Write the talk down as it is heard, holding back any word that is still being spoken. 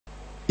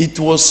It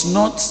was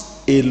not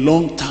a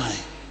long time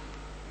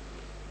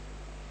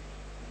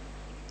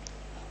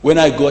when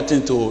I got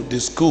into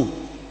the school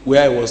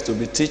where I was to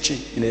be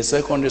teaching in a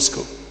secondary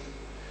school,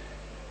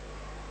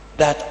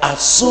 that as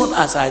soon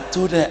as I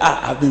told them,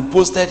 I've been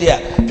posted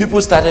here,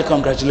 people started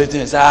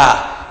congratulating me. Say,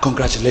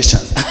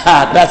 congratulations.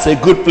 That's a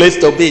good place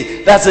to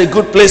be. That's a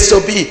good place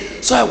to be.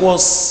 So I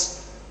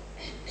was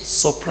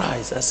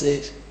surprised. I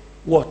said,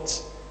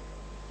 what?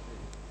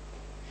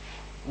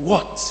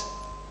 What?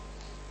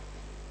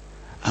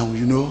 And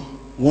you know,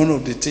 one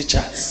of the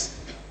teachers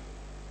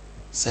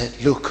said,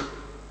 look,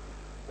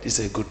 this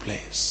is a good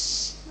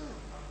place.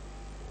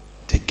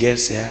 The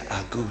girls here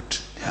are good.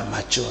 They are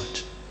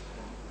matured.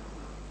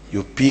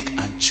 You pick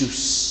and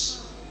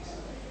choose.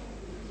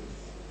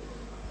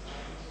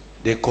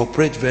 They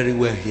cooperate very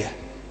well here.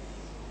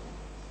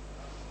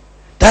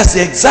 That's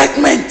the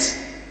excitement.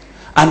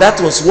 And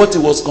that was what he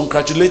was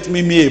congratulating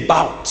me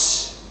about.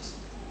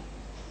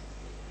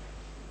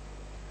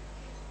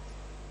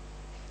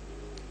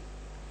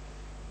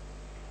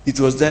 It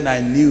was then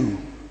I knew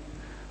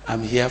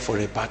I'm here for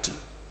a battle.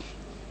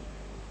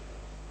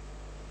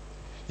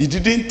 It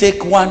didn't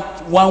take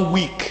one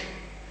week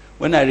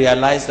when I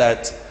realized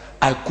that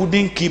I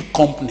couldn't keep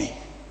company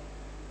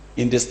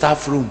in the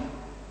staff room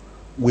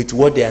with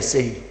what they are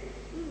saying.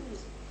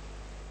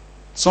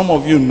 Some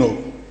of you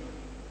know,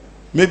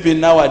 maybe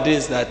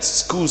nowadays that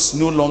schools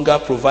no longer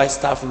provide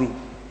staff room.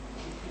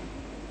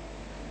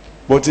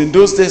 But in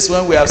those days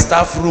when we have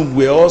staff room,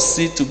 we all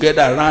sit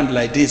together around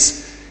like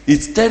this.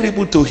 It's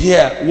terrible to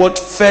hear what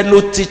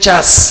fellow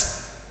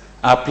teachers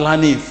are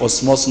planning for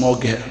small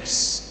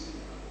girls.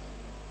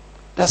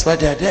 That's why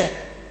they are there.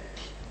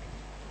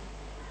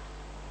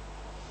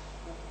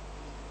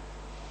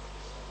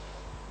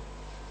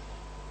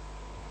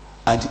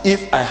 And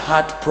if I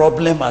had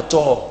problem at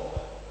all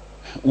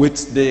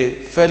with the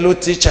fellow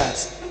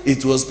teachers,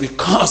 it was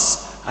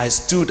because I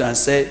stood and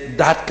said,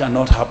 that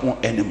cannot happen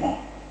anymore.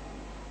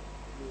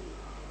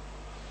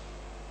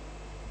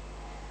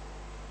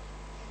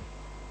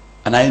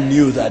 And I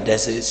knew that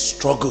there's a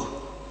struggle.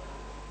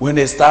 When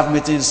the staff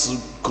meeting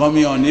is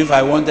coming on, if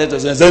I wanted to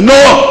say,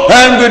 no,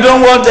 we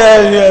don't want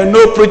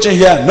no preaching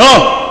here.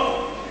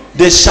 No.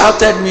 They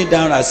shouted me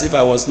down as if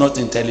I was not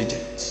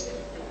intelligent.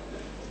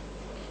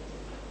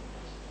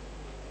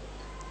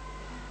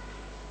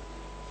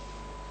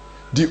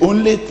 The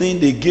only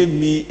thing they gave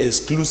me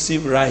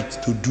exclusive right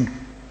to do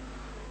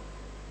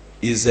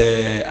is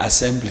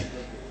assembly.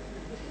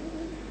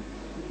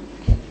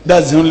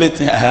 That's the only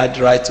thing I had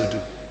right to do.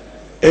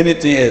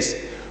 Anything else.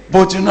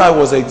 But you know, I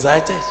was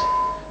excited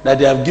that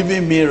they have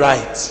given me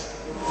right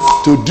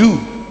to do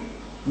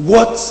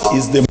what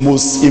is the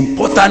most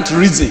important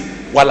reason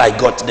while I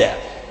got there.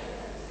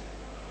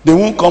 They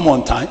won't come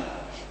on time.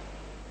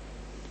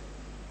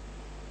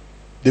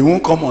 They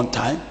won't come on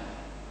time.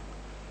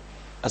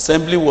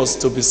 Assembly was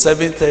to be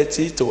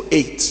 7:30 to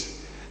 8.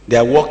 They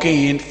are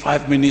walking in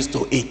 5 minutes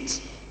to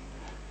 8.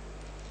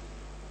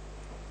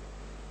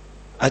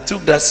 I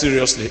took that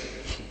seriously.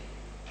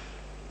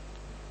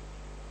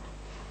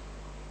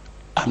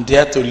 I'm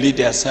there to lead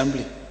the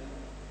assembly,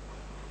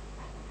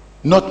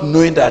 not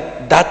knowing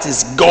that that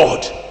is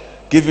God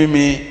giving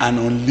me an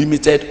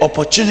unlimited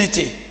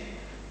opportunity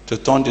to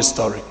turn the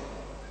story.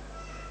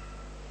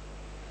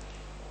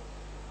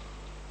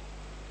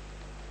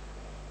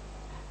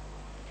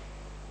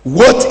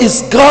 What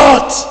is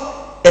God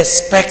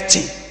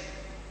expecting?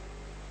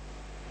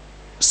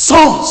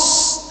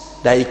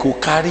 Sons that he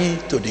could carry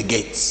to the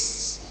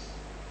gates.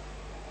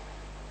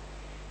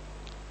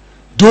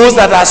 Those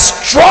that are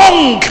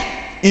strong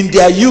in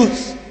their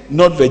youth,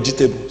 not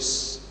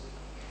vegetables.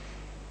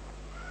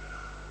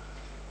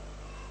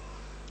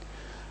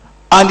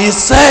 And he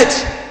said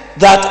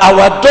that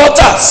our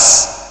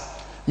daughters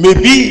may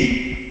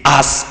be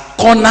as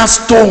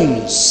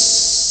cornerstones.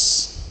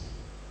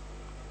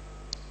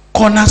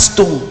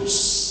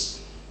 Cornerstones.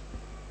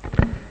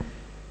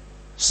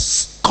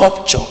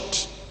 Sculptured.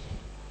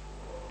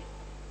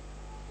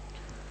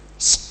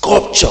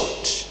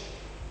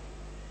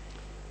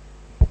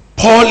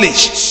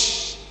 Polished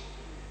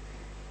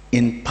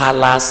in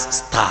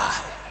palace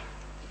style.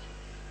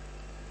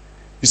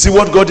 You see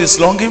what God is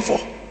longing for?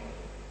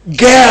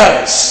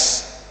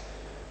 Girls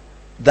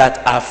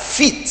that are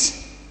fit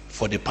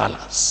for the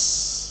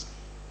palace.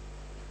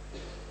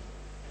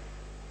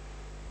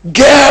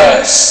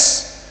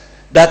 Girls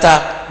that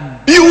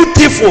are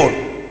beautiful,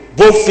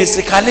 both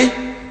physically,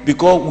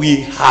 because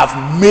we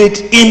have made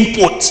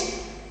input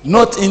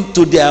not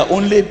into their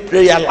only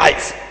prayer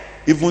life,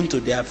 even to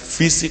their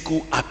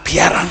physical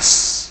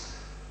appearance.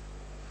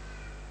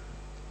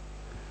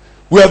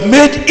 We have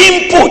made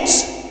input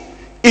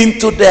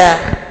into their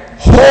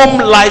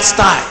home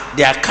lifestyle,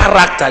 their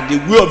character, the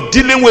way of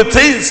dealing with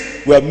things.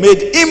 We have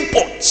made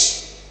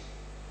input.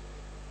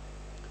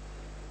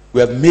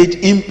 We have made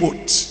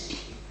input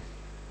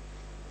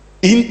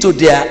into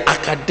their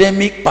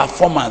academic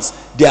performance.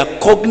 Their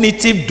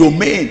cognitive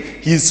domain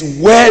is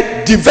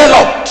well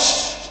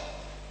developed.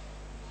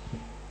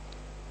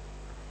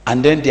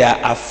 And then their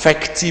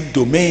affective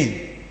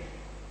domain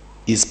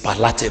is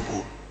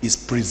palatable, is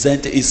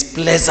presented, is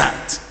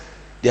pleasant.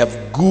 They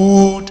have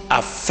good,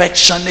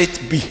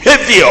 affectionate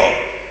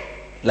behavior,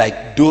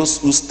 like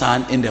those who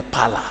stand in the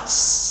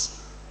palace.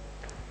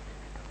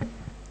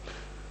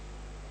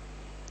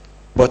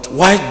 But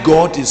why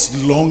God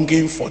is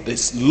longing for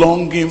this,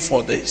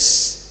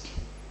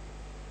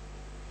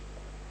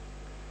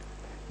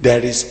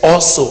 there is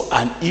also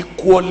an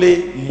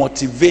equally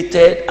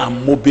motivated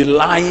and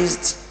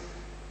mobilized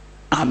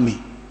army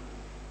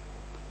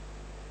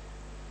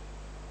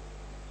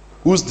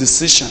whose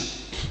decision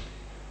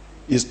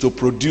is to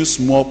produce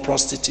more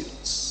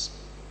prostitutes.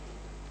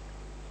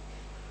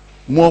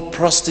 More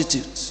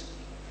prostitutes.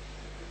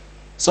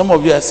 Some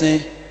of you are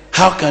saying,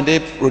 how can they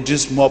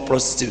produce more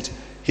prostitutes?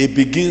 He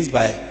begins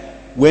by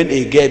when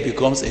a girl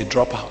becomes a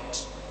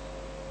dropout.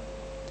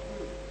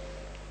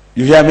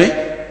 You hear me?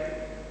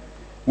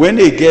 When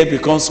a girl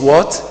becomes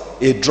what?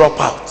 A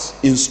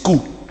dropout in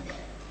school.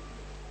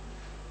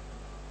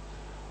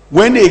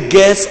 When a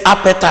girl's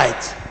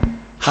appetite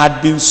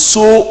had been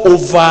so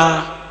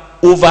over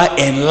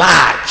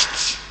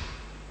enlarged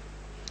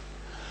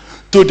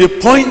to the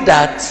point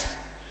that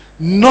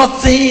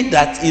nothing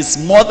that his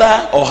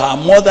mother or her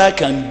mother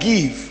can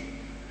give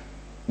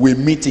will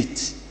meet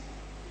it.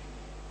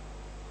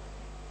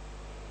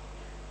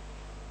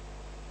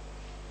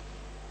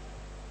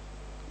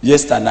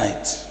 Yesterday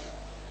night,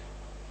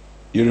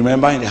 you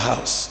remember in the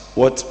house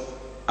what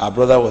our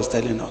brother was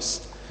telling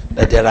us,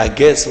 that there are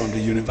girls from the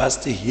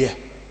university here,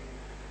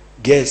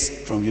 girls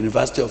from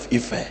University of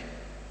Ife,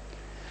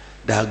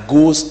 that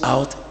goes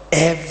out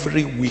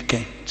every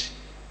weekend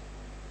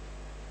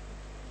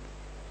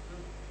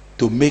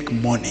to make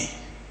money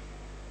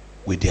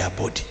with their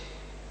body.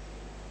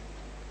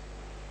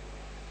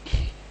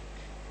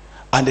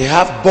 And they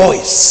have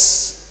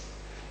boys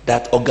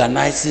that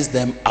organizes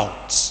them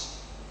out.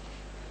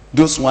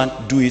 Those ones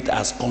do it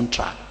as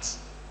contract.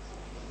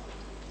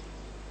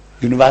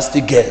 University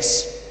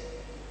girls.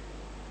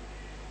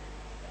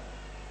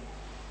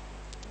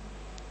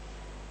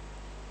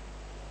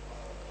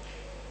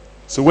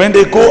 So when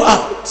they go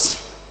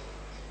out,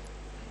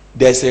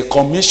 there's a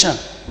commission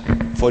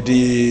for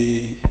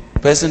the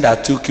person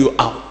that took you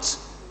out.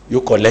 You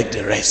collect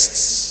the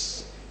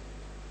rest.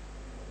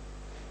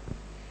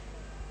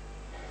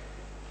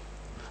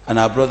 And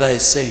our brother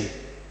is saying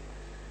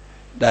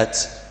that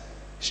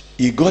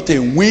he got a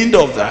wind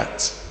of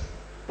that,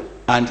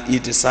 and he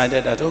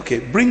decided that, okay,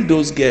 bring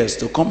those girls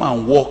to come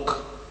and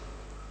work.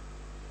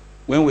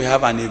 When we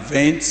have an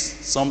event,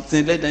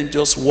 something, let them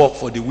just work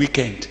for the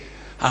weekend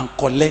and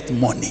collect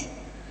money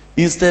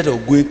instead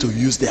of going to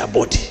use their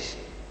body.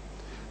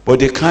 But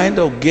the kind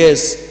of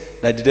girls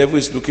that the devil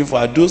is looking for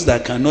are those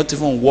that cannot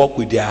even walk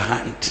with their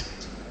hand.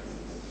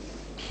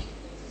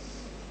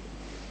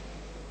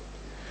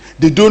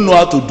 They don't know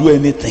how to do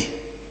anything.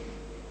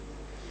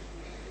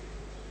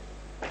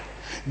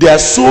 They are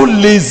so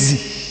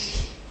lazy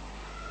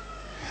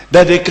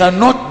that they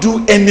cannot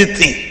do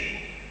anything.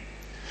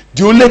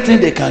 The only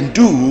thing they can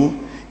do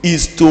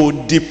is to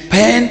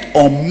depend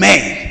on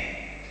men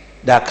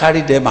that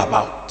carry them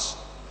about.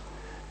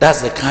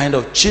 That's the kind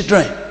of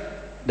children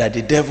that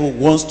the devil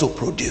wants to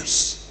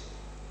produce.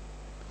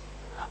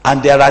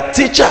 And there are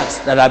teachers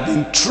that have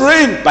been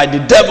trained by the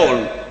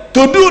devil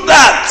to do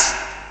that.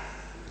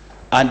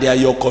 And they are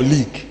your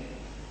colleague.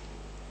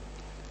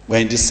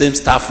 We're in the same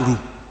staff room.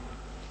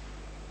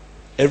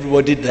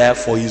 Everybody there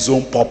for his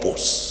own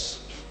purpose.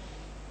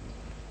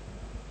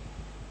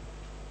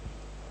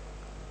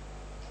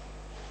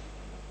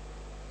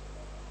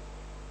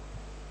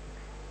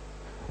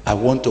 I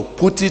want to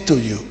put it to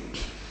you.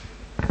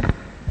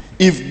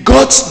 If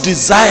God's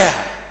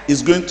desire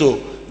is going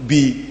to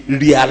be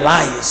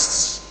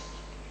realized,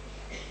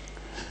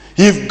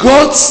 if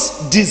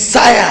God's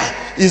desire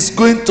is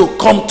going to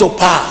come to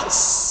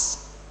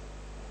pass,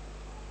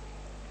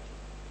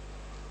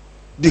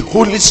 the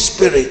Holy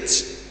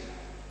Spirit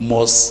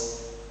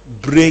must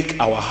break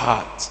our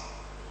heart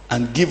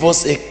and give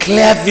us a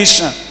clear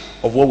vision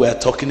of what we are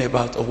talking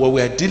about, of what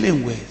we are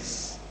dealing with.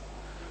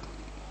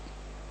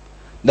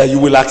 That you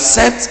will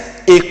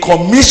accept a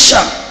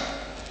commission.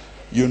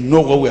 You know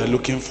what we are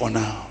looking for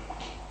now.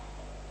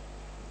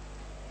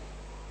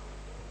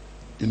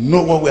 You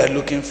know what we are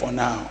looking for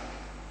now.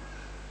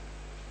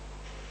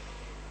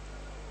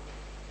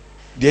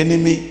 The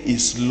enemy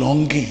is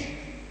longing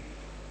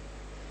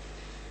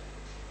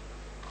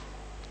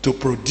to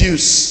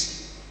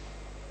produce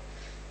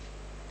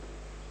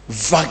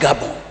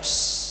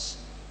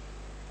vagabonds,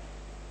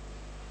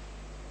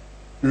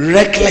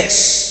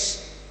 reckless,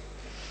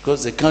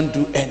 because they can't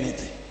do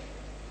anything.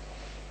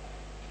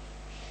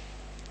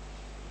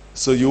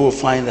 So you will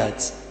find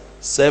that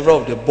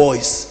several of the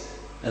boys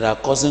that are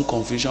causing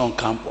confusion on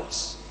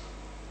campus,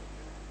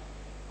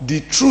 the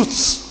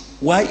truth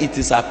why it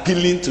is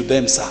appealing to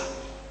them, sir,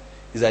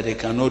 is that they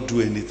cannot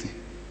do anything.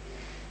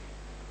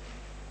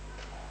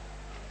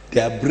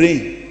 Their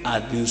brain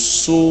has been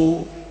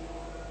so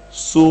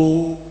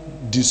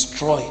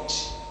destroyed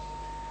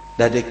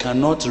that they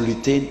cannot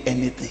retain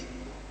anything.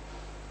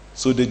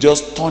 So they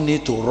just turn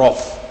it to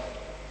rough.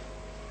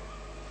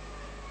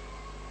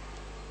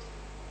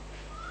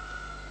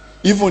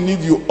 Even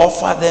if you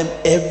offer them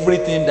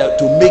everything that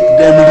to make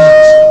them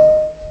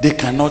read, they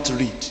cannot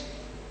read.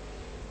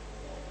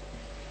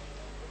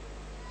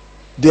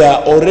 They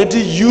are already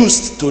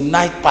used to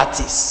night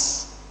parties.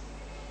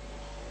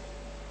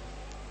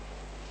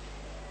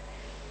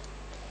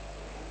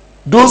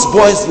 Those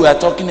boys we are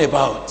talking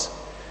about,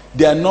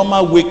 their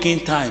normal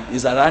waking time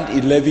is around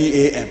 11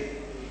 a.m.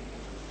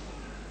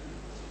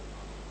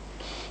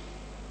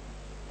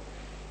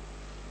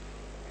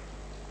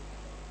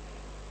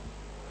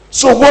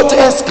 So what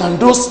else can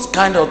those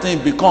kind of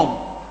things become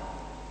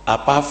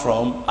apart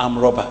from armed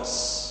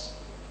robbers?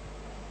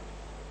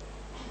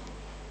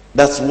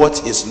 That's what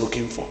he's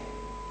looking for.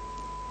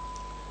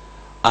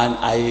 And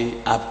I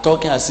am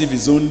talking as if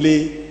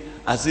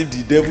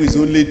the devil is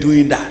only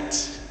doing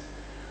that.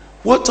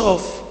 What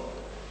of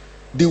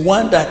the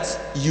one that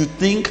you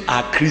think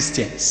are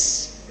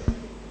Christians?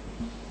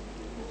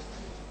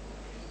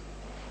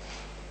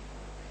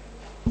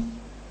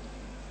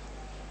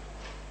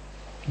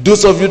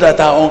 Those of you that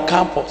are on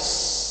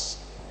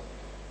campus,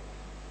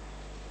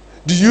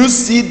 do you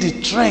see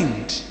the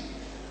trend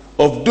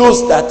of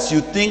those that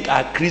you think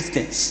are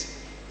Christians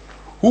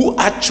who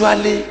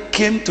actually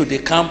came to the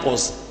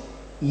campus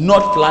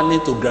not planning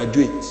to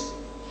graduate?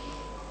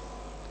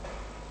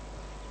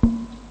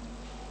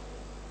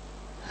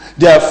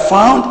 They have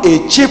found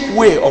a cheap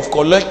way of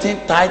collecting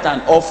tithe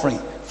and offering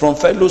from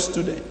fellow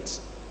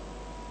students.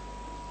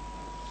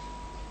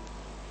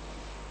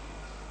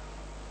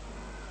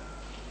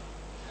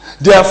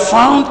 They have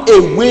found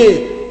a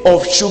way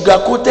of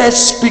sugar-coated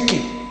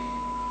speaking.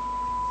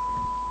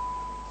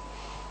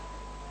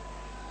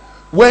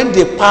 When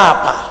the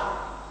papa,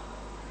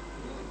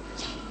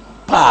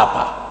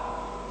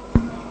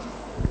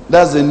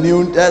 that's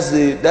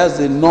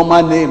the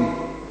normal name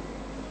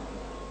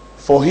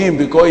for him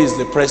because he's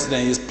the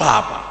president, he's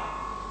papa.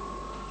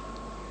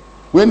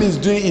 When he's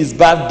doing his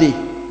birthday,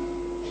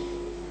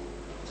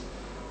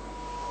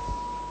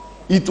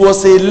 it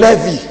was a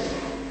levy.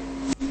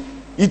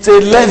 It's a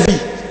levy.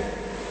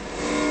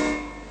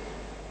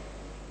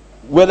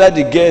 Whether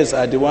the girls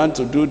are the one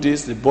to do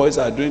this, the boys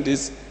are doing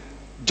this,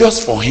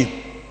 just for him.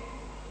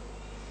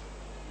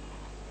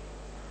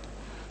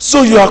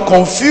 So you are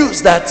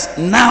confused that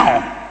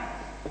now,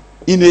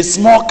 in a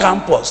small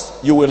campus,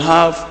 you will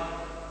have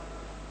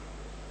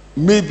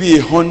maybe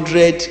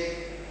 100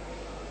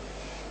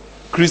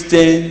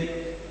 Christian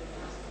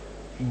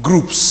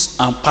groups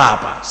and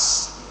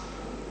papas.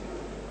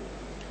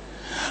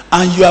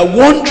 And you are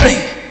wondering,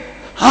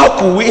 how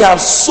could we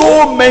have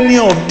so many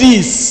of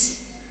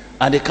these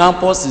and the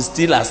campus is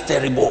still as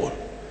terrible?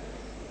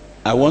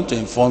 I want to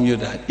inform you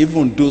that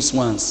even those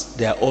ones,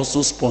 they are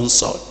also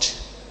sponsored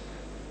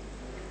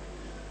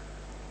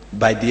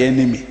by the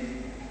enemy.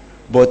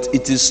 But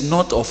it is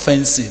not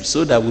offensive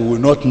so that we will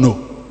not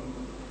know.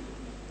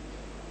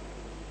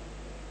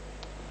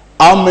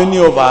 How many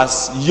of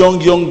us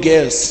young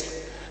girls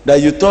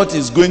that you thought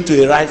is going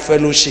to a right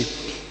fellowship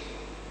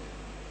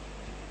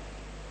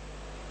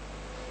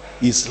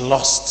is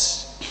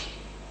lost?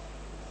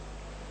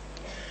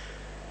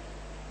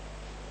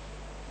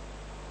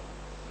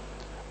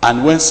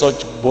 And when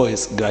such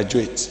boys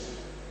graduate,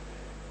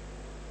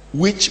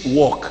 which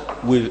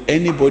work will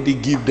anybody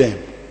give them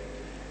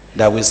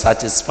that will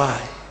satisfy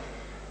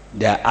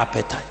their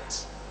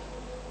appetite?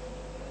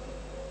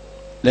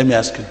 Let me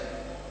ask you,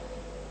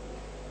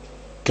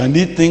 can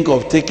he think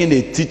of taking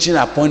a teaching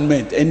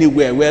appointment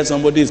anywhere where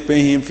somebody is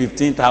paying him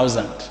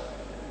 15,000,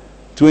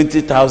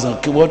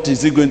 20,000? What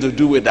is he going to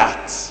do with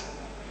that?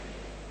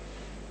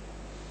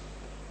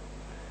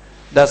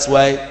 That's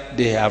why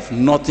they have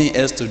nothing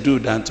else to do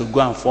than to go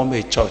and form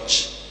a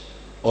church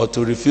or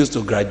to refuse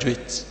to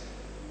graduate.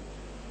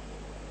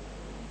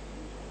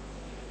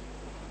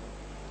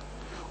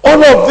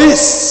 All of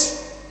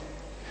this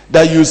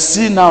that you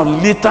see now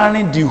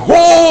littering the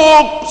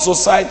whole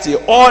society,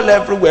 all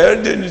everywhere,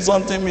 there is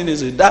something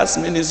ministry, that's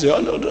ministry.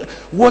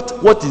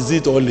 What is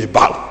it all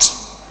about?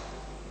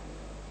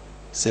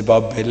 It's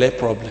about belly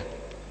problem.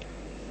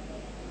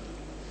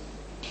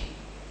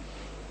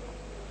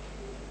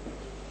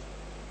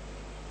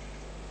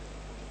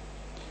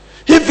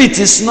 If it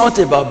is not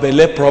about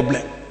belly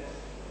problem,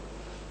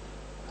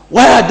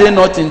 why are they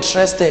not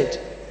interested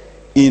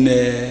in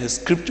a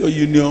scripture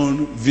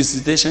union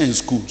visitation in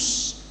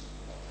schools?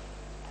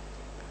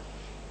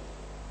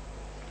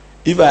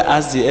 If I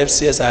ask the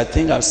FCS, I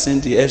think I've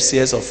seen the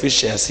FCS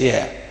officials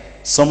here.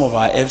 Some of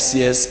our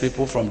FCS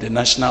people from the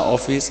national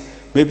office,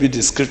 maybe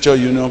the scripture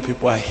union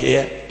people are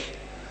here.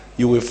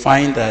 You will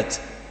find that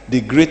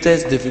the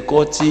greatest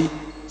difficulty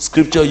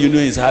scripture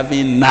union is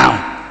having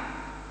now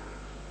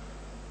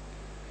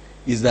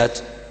is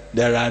that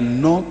there are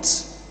not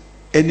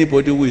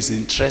anybody who is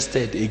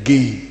interested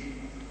again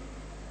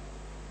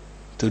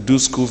to do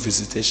school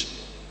visitation.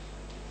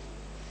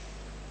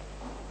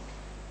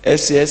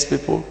 FCS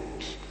people,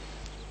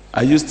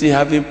 are you still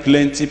having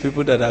plenty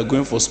people that are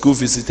going for school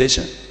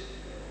visitation?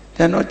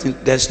 They're not.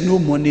 There's no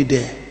money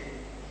there.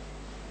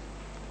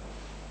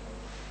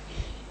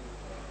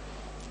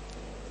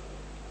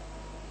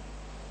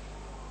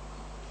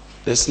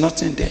 There's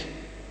nothing there.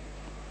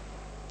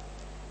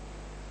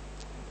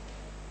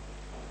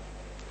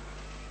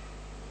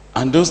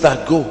 And those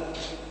that go,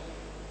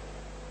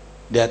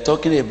 they are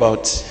talking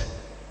about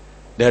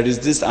there is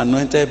this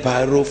anointed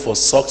Bible for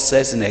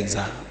success in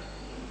exam.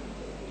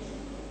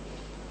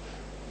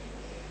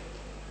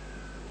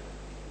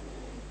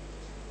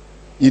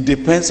 It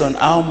depends on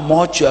how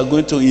much you are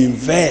going to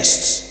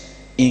invest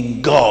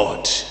in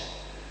God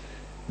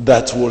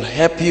that will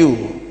help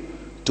you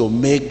to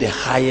make the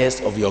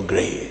highest of your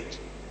grade.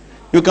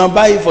 You can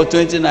buy it for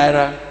 20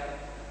 naira,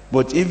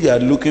 but if you are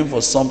looking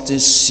for something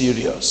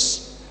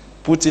serious,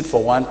 put it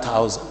for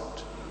 1,000.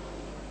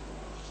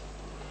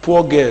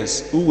 Poor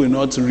girls who will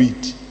not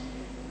read,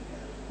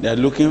 they are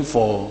looking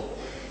for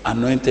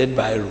anointed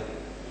Bible.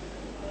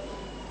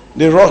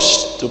 They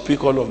rush to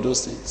pick all of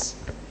those things.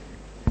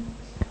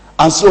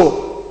 And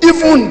so,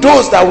 even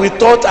those that we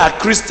thought are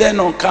Christian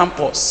on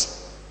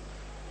campus,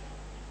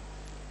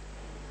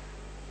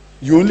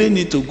 you only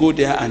need to go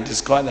there and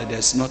discover that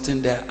there's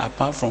nothing there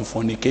apart from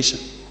fornication.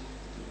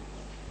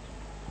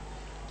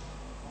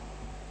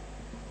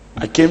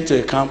 I came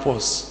to a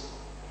campus,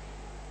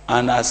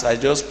 and as I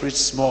just preached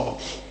small,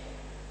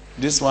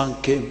 this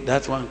one came,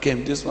 that one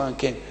came, this one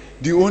came.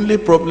 The only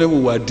problem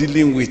we were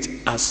dealing with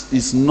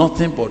is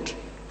nothing but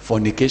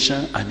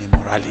fornication and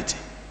immorality.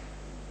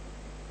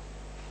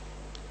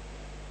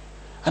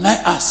 And I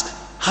asked,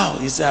 how?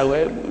 He said,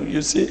 well,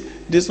 you see,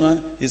 this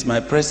one is my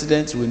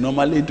president. We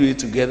normally do it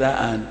together,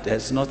 and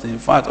there's nothing. In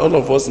fact, all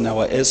of us in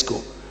our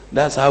ESCO,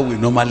 that's how we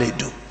normally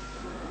do.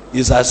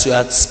 It's as you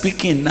are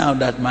speaking now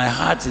that my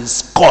heart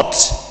is caught.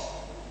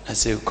 I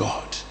say,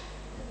 God,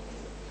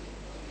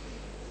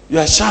 you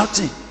are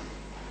shouting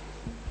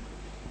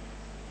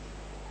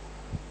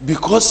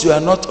because you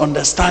are not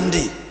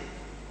understanding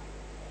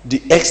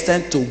the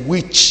extent to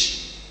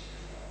which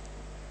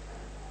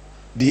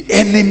the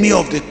enemy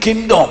of the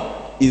kingdom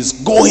is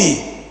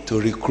going to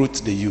recruit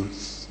the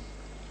youth.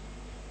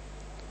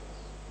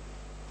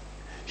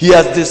 He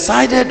has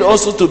decided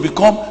also to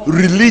become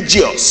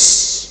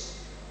religious.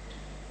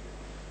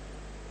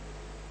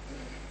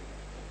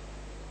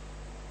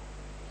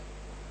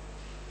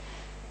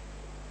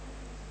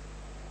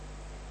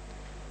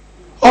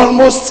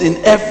 Almost in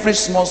every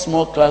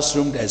small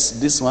classroom, there's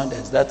this one,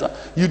 there's that one.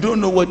 You don't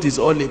know what it's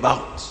all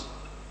about.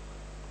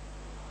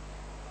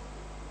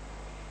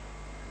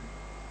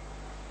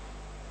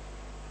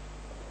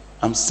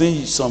 I'm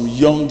seeing some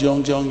young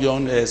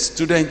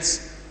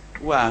students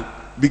who are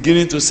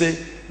beginning to say,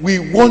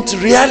 we want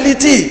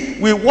reality,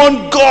 we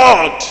want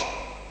God.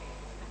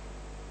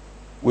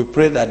 We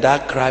pray that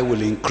that cry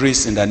will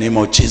increase in the name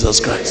of Jesus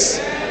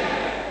Christ.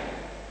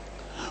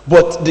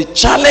 But the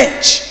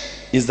challenge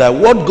is that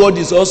what God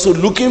is also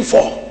looking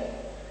for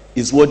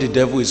is what the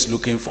devil is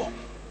looking for.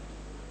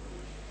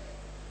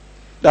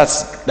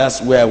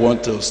 That's where I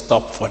want to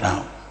stop for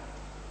now.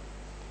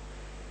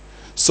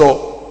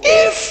 So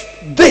if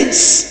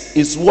this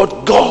is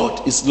what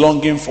God is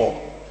longing for,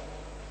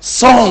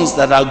 sons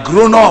that are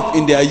grown up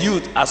in their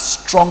youth as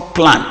strong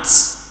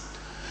plants,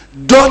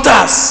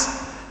 daughters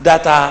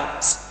that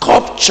are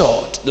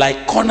sculptured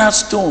like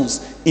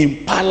cornerstones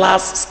in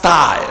palace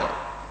style,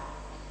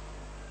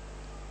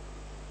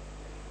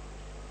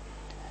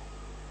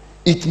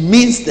 it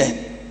means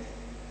then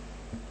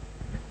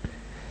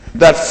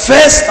that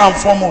first and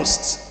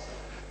foremost,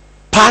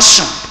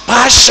 passion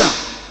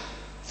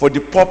for the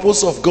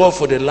purpose of God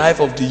for the life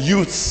of the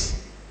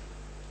youth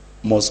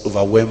must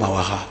overwhelm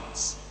our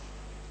hearts.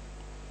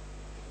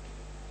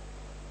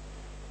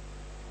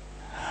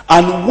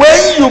 And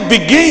when you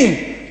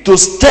begin to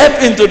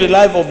step into the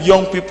life of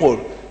young people,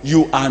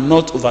 you are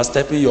not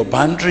overstepping your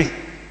boundary.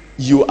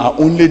 You are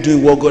only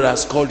doing what God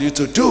has called you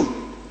to do.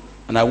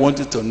 And I want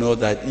you to know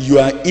that you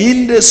are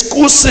in the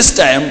school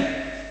system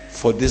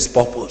for this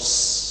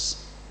purpose.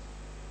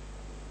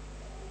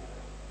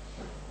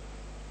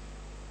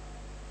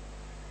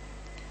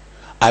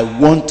 I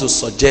want to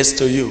suggest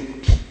to you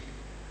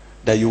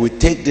that you will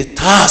take the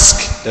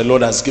task the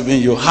Lord has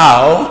given you.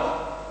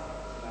 How?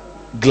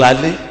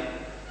 Gladly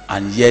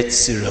and yet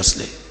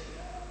seriously.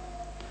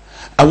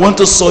 I want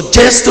to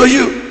suggest to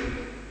you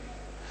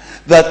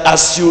that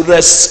as you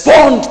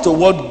respond to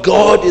what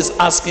God is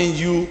asking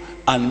you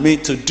and me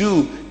to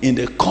do in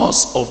the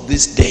course of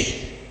this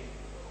day,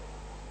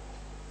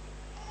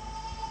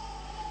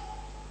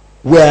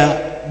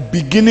 we're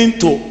beginning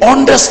to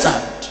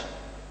understand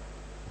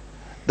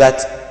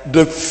that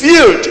the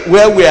field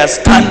where we are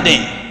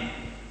standing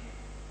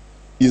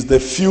is the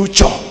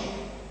future,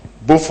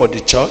 both for the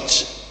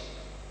church,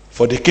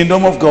 for the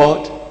kingdom of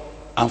God,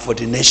 and for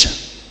the nation.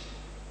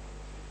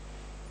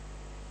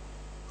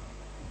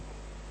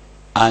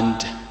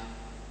 And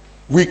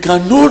we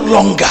can no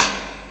longer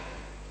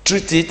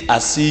treat it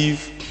as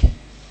if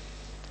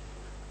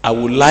I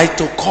would like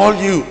to call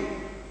you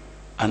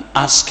and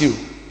ask you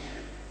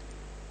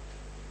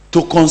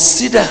to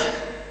consider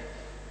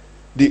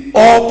the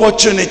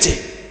opportunity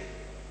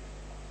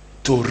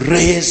to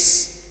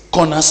raise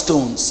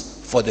cornerstones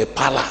for the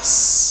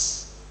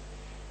palace.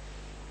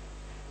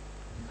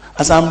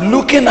 As I'm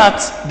looking at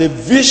the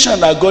vision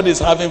that God is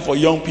having for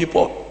young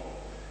people,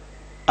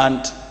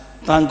 and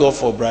thank God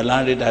for Brother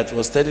Larry that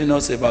was telling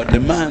us about the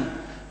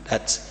man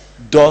that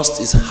does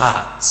his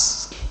heart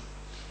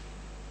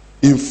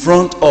in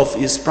front of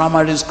his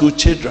primary school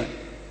children.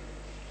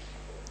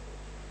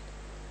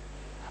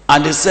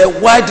 And they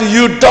said, why do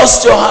you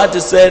dust your heart? He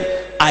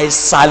said, I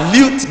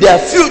salute their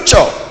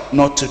future,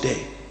 not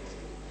today.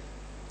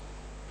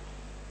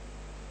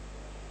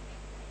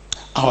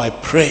 How I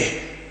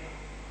pray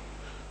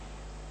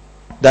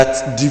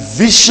that the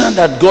vision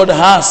that God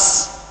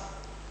has,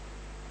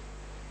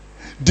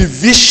 the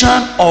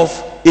vision of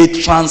a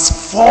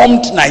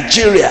transformed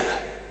Nigeria,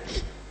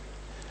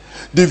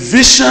 the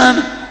vision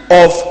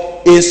of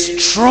a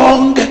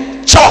strong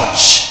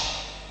church,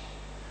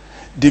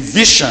 the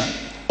vision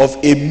of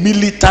a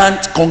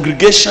militant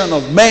congregation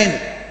of men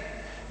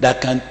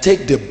that can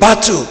take the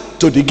battle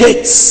to the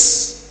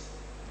gates,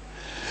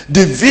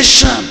 the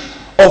vision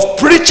of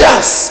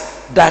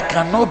preachers that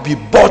cannot be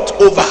bought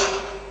over,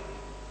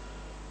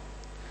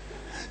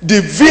 the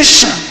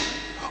vision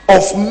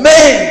of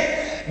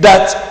men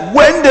that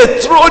when they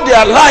throw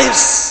their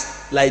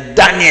lives like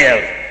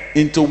Daniel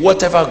into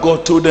whatever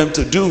God told them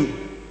to do,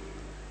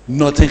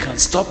 nothing can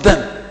stop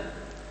them.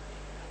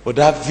 But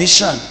that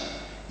vision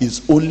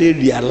is only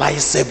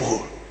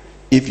realizable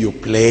if you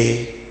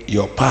play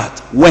your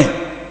part. When?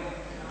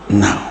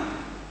 Now.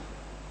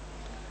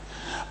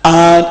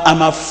 And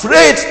I'm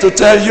afraid to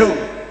tell you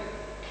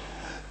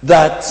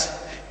that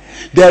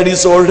there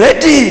is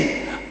already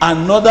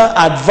another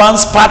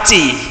advanced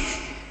party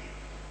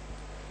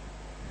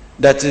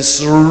that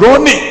is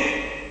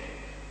running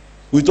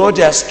with all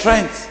their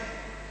strength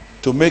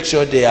to make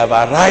sure they have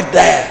arrived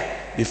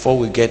there before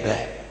we get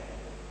there.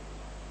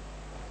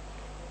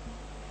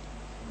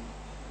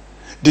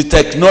 The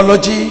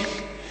technology,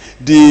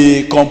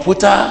 the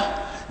computer,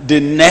 the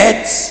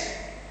net,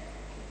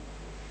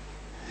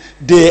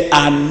 they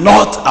are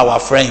not our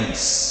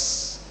friends.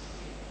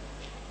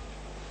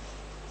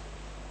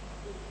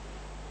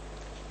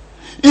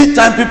 Each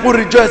time people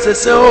rejoice, they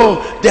say,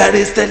 oh, there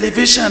is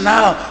television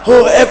now,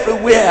 oh,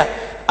 everywhere.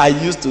 I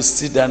used to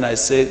sit there and I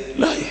said,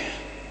 look,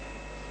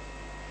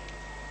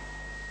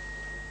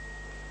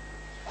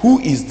 who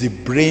is the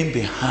brain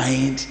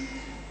behind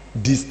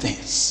these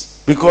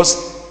things?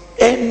 Because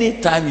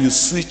anytime you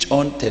switch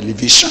on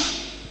television,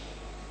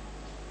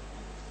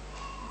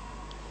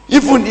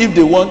 even if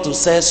they want to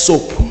sell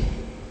soap,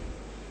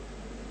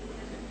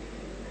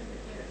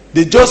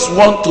 they just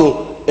want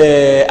to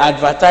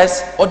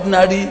advertise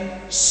ordinary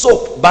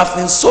soap,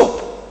 bathing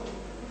soap.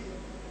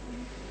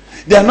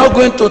 They are not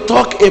going to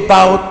talk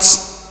about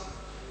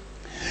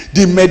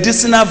the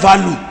medicinal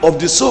value of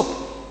the soap.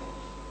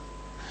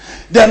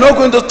 They are not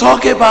going to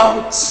talk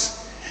about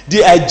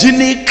the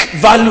hygienic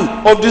value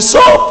of the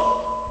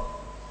soap.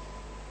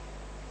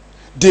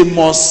 They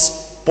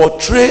must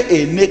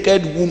portray a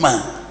naked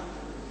woman.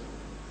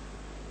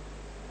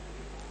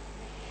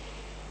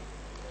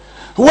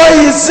 Why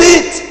is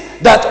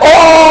it that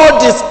all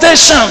the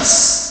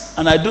stations,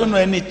 and I don't know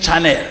any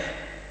channel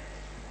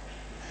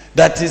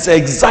that is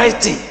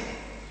exciting,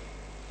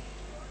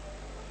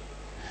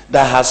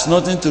 that has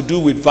nothing to do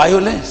with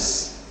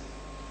violence,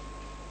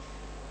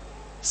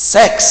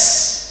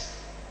 sex,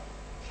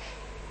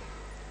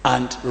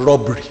 and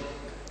robbery?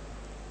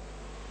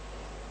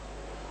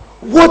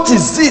 What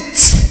is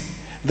it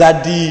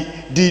that the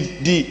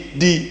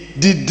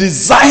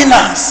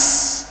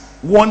designers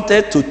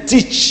wanted to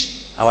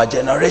teach our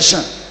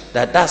generation,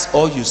 that that's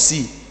all you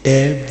see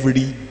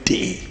every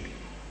day?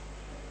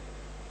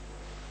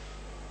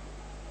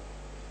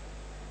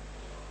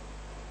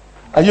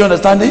 Are you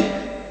understanding?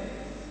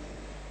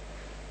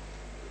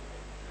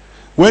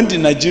 When the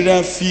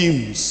Nigerian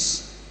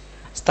films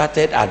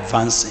started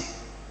advancing,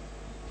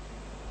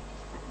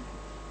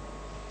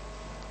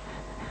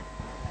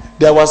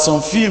 there were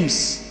some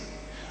films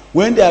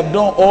when they have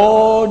done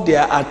all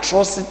their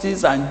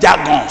atrocities and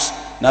jargons,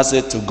 now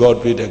said, to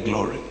God be the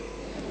glory.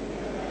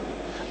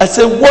 I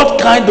said,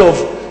 what kind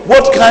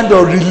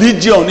of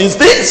religion is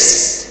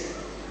this?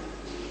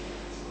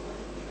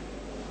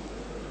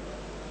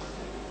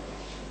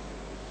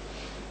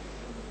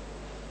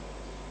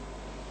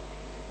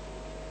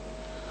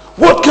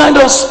 What kind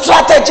of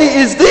strategy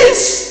is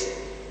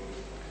this?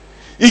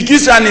 It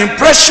gives an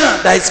impression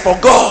that it's for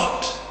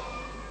God,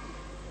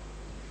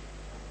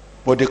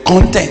 but the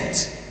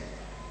content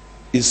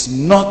is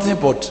nothing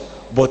but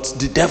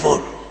the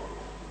devil.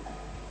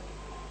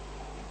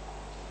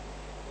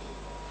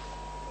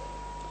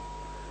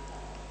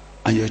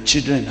 And your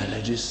children are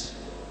like this.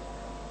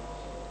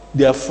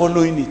 They are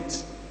following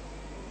it.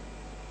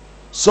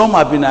 Some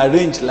have been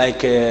arranged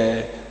like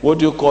what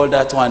do you call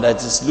that one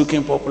that is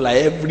looking popular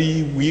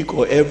every week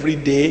or every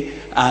day?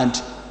 And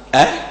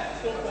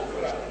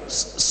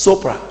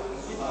soap opera,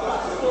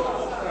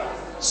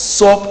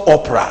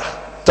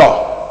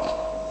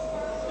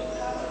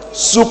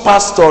 super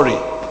story.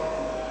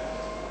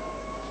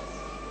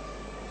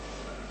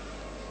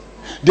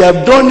 They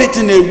have done it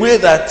in a way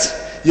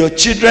that your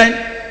children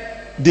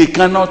They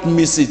cannot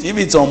miss it. If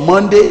it's on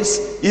Mondays,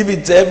 if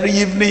it's every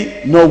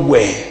evening,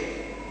 nowhere.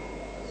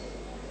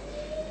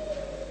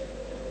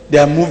 They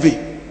are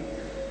moving.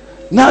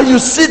 Now you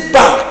sit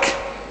back.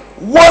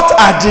 What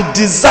are the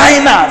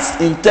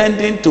designers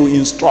intending to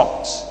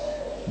instruct?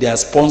 They are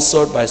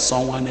sponsored by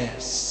someone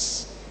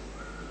else.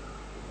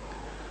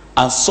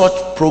 And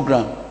such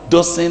program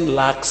doesn't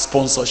lack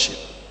sponsorship.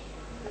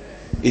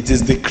 It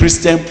is the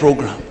Christian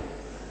program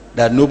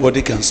that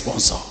nobody can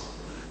sponsor.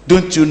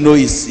 Don't you know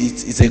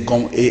it's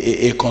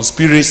a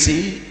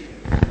conspiracy?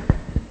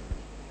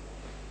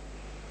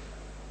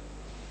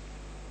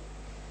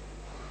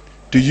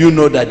 Do you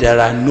know that there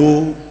are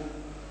no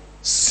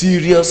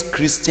serious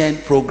Christian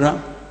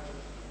program?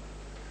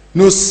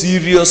 No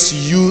serious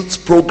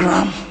youth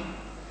program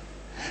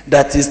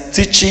that is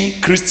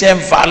teaching Christian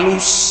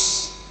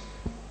values,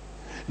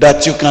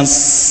 that you can,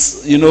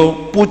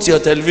 put your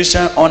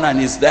television on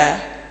and it's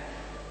there.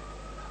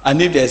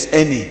 And if there's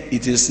any,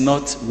 it is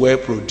not well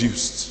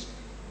produced.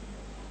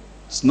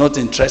 It's not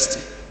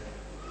interesting.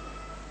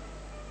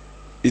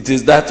 It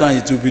is that one,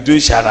 it will be doing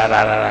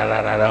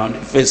shararararara on the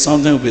face,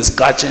 something will be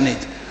scratching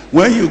it.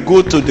 When you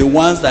go to the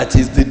ones that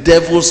is the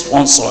devil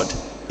sponsored,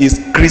 it's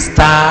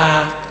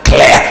crystal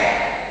clear.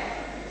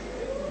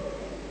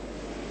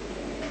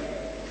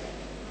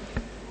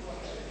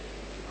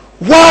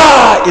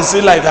 Why is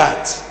it like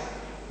that?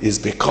 It's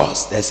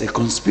because there's a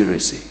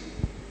conspiracy.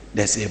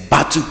 There's a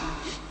battle.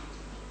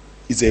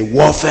 It's a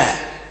warfare.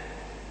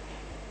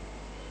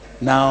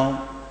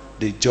 Now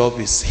the job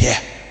is here.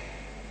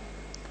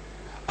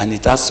 And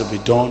it has to be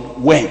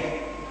done when?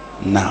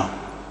 Now.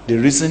 The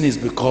reason is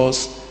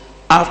because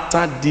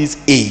after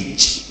this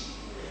age,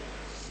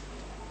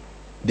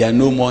 they are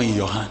no more in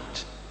your hand.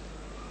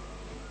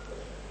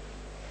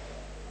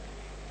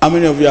 How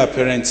many of you are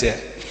parents here?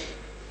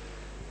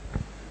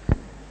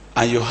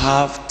 And you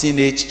have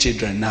teenage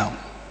children now.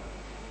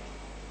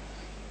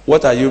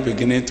 What are you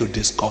beginning to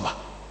discover?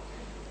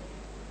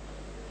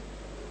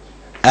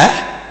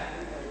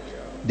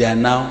 They are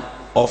now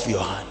off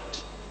your hand.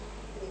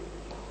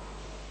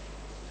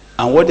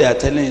 And what they are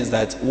telling is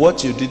that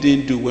what you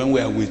didn't do when we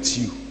are with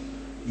you,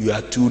 you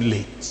are too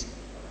late.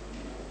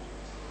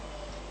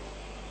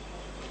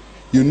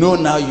 You know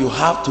now you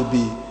have to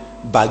be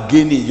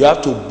bargaining. You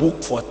have to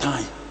book for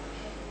time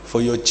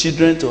for your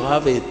children to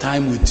have a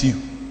time with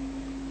you.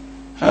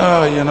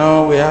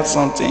 Oh, we had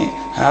something.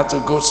 I had to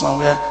go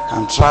somewhere.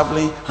 I'm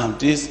traveling. I'm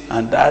this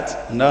and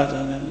that.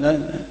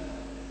 No.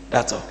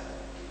 That's all.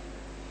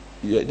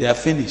 They are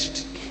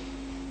finished.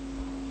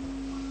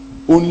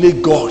 Only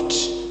God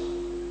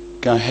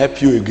can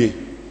help you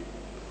again.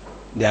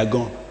 They are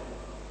gone.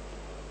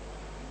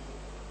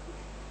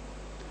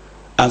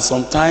 And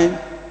sometimes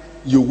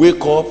you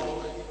wake up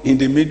in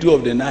the middle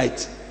of the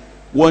night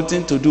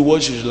wanting to do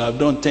what you should have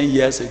done 10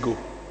 years ago.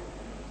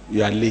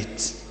 You are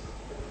late.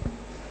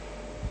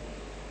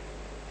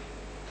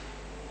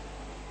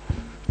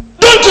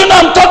 Don't you know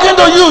I'm talking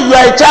to you? You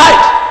are a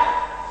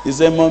child. He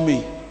said,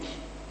 Mommy,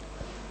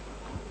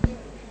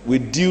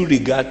 with due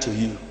regard to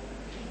you,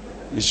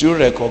 you should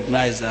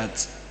recognize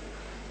that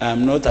I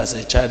am not as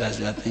a child as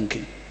you are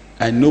thinking.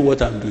 I know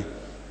what I'm doing.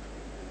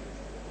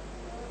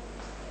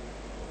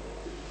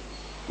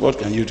 What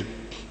can you do?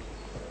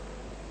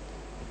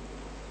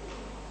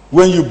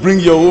 When you bring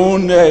your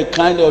own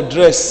kind of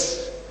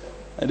dress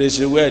and they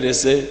should wear, they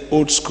say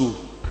old school.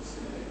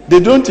 They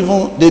don't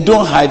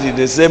hide it.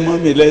 They say,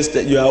 Mommy,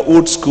 you are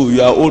old school.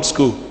 You are old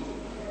school.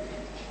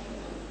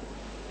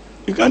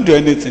 You can't do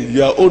anything.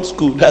 You are old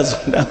school. That's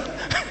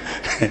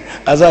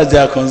as far as they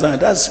are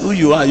concerned. That's who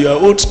you are. You are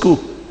old school.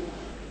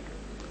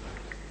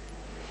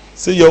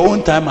 So your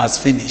own time has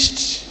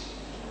finished.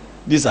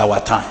 This is our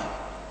time.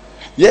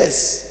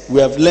 Yes, we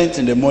have learned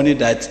in the morning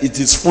that it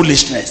is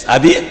foolishness.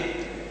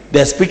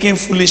 They're speaking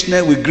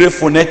foolishness with great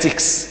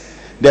phonetics.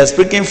 They're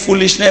speaking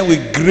foolishness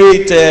with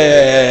great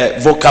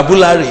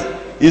vocabulary.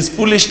 It's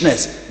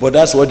foolishness, but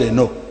that's what they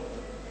know.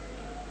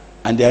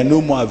 And they are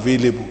no more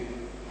available.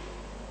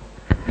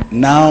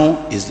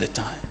 Now is the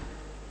time.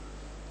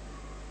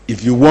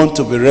 If you want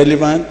to be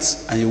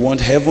relevant and you want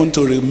heaven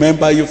to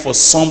remember you for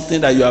something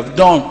that you have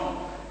done,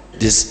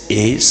 this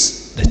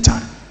is the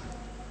time.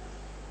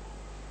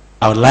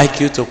 I would like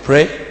you to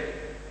pray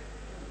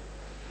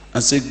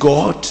and say,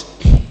 God,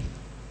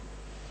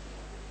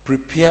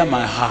 prepare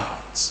my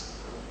heart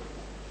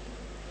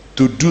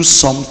to do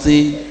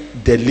something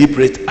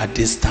deliberate at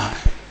this time.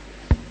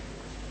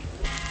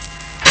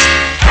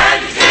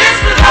 And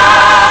His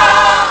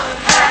blood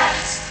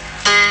has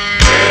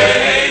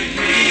made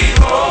me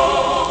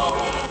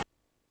whole.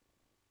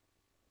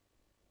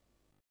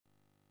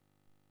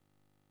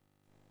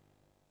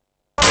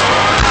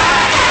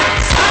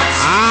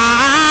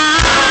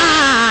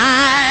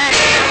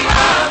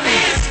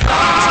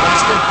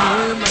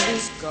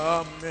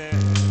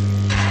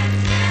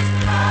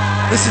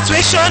 The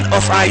situation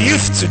of our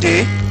youth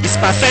today is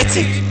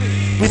pathetic,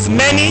 with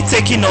many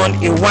taking on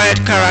a wild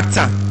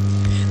character.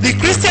 The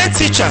Christian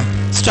teacher,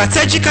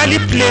 strategically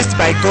placed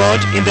by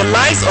God in the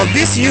lives of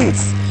these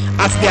youths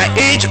at their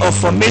age of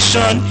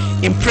formation,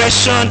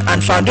 impression,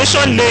 and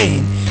foundation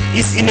laying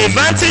is in a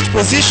vantage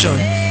position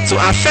to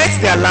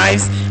affect their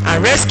lives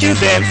and rescue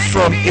them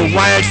from a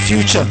wild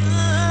future.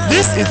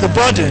 This is the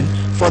burden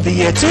for the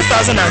year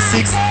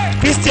 2006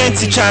 Christian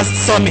Teachers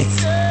Summit.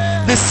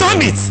 The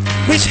summit,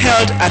 which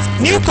held at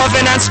New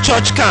Covenant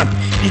Church Camp,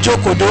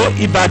 Ijokodo,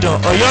 Ibadan,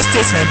 Oyo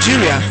State,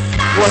 Nigeria,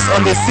 was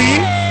on the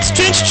theme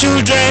Strange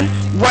Children,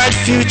 Wild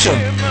Future,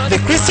 the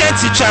Christian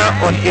Teacher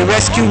on a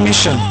Rescue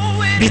Mission,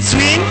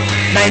 between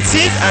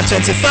 19th and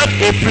 23rd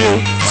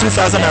April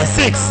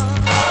 2006.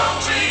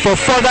 For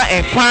further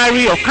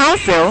inquiry or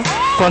counsel,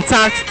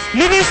 contact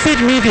Living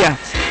Seed Media,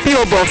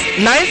 PO Box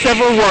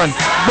 971,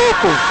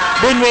 Boko,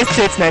 Benue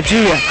State,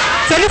 Nigeria.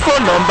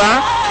 Telephone number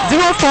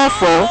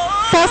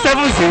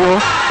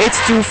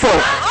 044-470-824.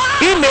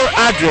 Email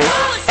address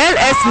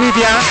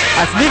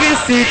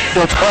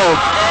lsmedia@livingseed.org,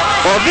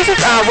 or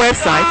visit our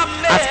website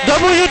at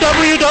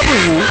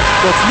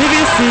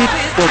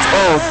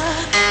www.livingseed.org.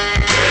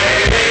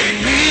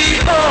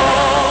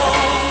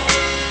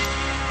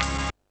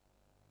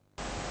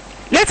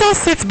 Let us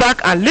sit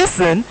back and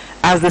listen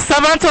as the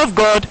servant of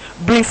God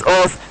brings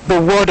us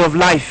the word of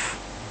life.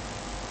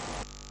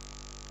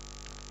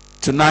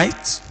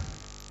 Tonight,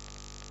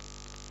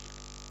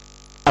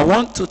 I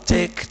want to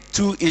take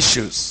two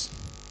issues,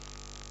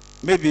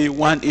 maybe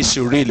one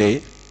issue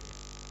really,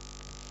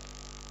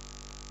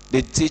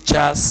 the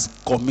Teacher's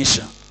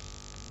Commission.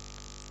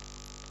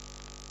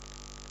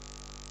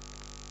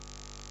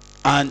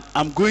 And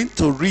I'm going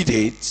to read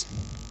it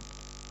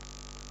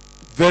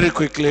very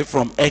quickly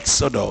from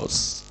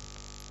Exodus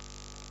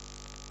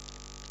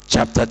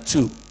chapter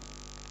 2.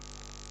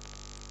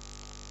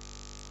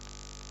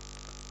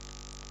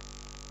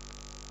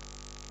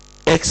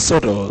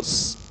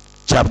 Exodus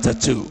chapter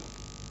 2.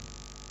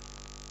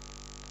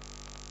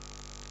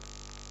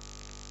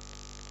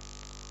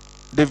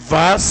 The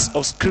verse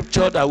of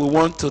scripture that we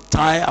want to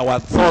tie our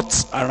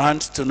thoughts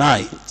around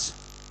tonight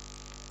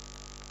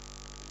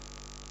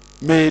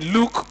may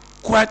look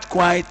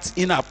quite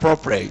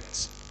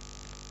inappropriate.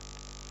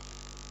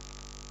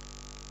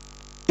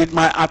 It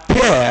might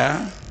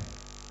appear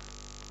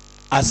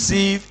as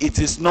if it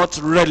is not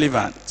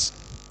relevant.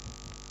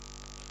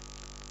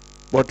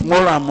 But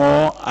more and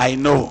more I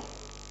know.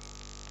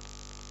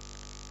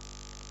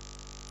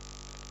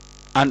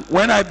 And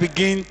when I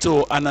begin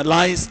to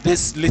analyze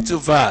this little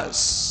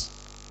verse,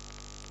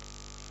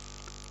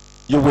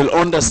 you will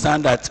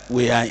understand that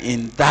we are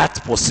in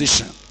that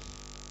position.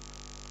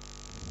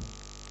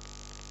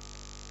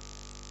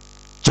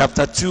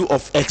 Chapter 2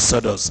 of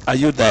Exodus. Are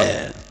you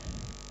there?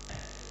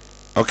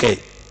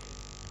 Okay.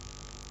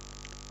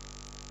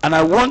 And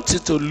I want you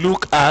to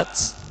look at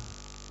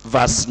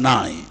verse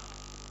 9.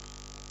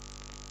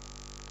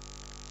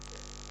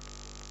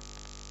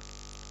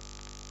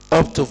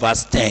 Up to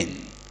verse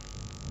 10.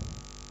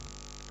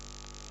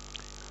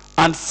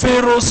 And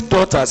Pharaoh's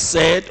daughter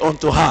said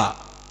unto her,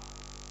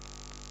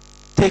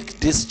 Take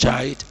this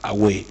child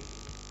away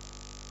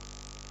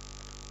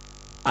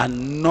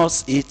and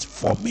nurse it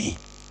for me,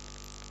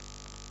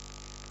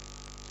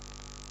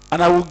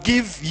 and I will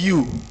give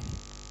you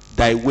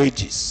thy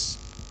wages.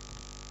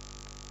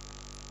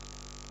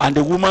 And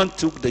the woman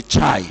took the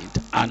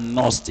child and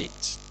nursed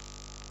it.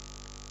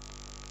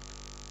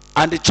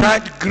 And the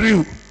child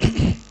grew,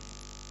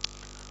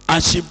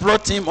 and she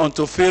brought him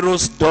unto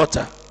Pharaoh's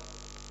daughter,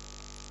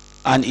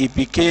 and he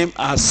became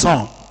her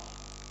son.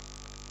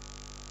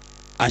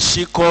 And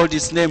she called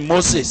his name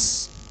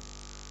Moses.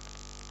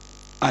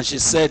 And she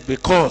said,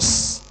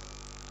 Because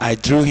I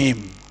drew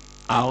him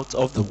out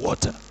of the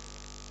water.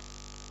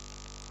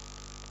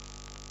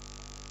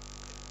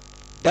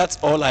 That's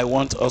all I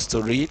want us to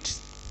read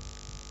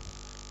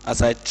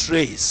as I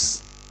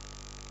trace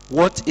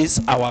what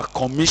is our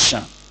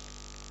commission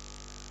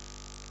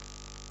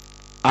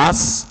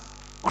as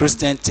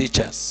Christian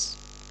teachers.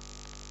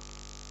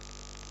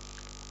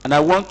 And I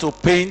want to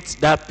paint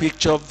that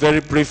picture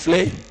very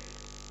briefly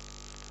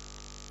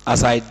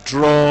as I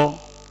draw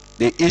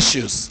the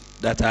issues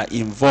that are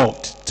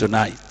involved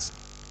tonight.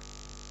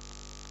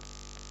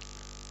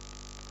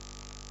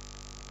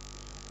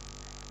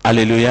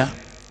 Hallelujah.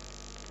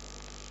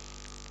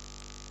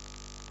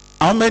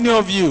 How many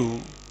of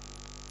you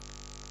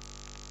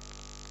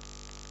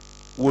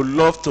would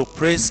love to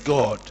praise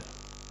God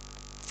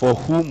for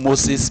who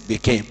Moses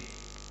became?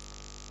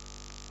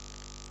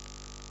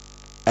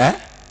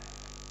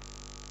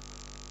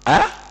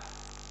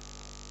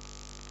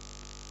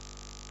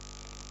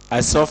 I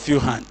saw a few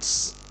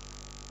hands.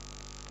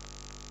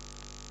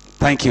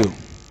 Thank you.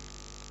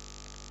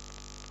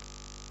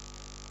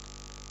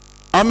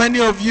 How many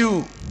of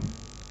you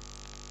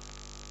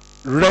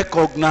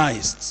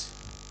recognized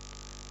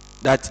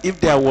that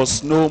if there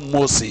was no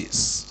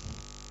Moses,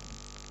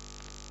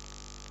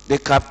 the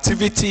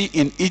captivity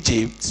in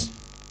Egypt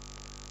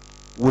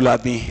would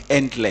have been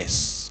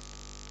endless?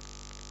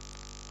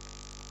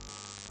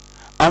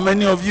 How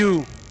many of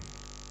you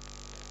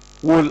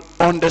will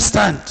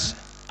understand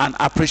and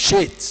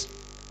appreciate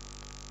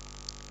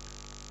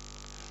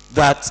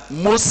that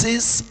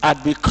Moses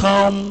had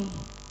become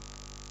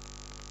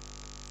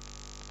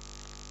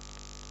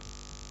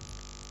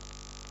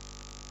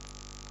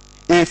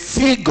a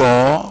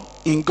figure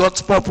in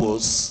God's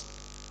purpose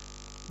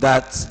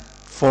that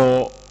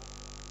for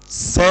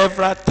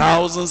several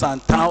thousands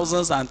and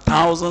thousands and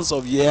thousands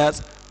of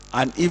years,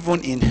 and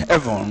even in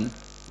heaven,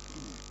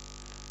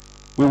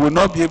 we will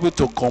not be able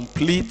to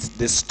complete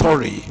the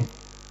story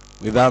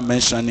without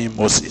mentioning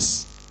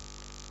Moses.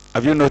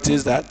 Have you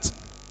noticed that?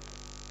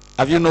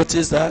 Have you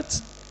noticed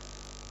that?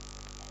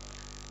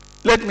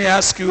 Let me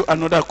ask you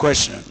another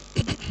question.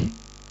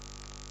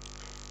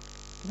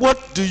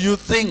 What do you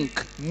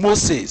think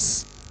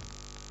Moses,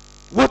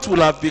 what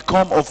will have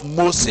become of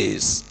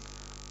Moses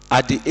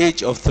at the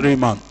age of 3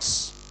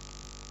 months?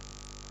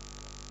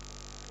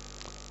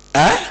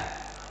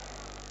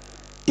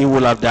 He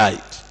will have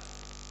died.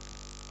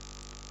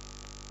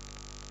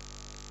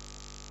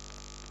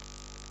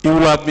 He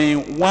will have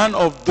been one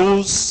of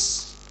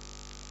those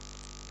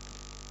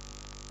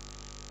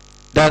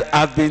that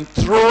have been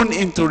thrown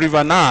into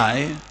River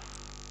Nile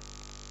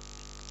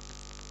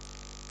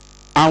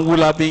and will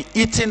have been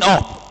eaten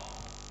up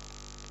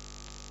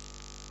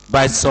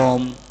by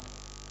some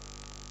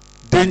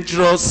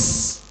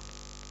dangerous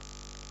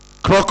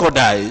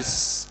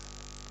crocodiles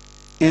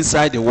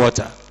inside the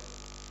water.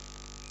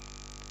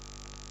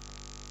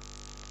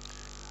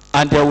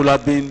 And there will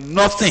have been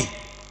nothing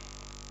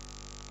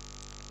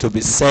to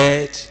be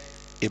said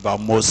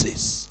about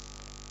Moses.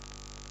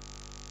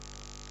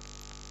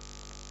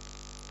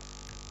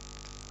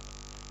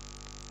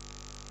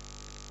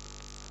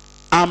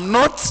 I'm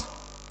not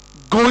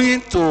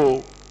going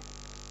to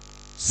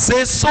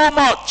say so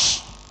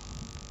much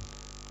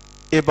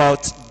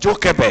about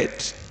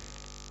Jochebed.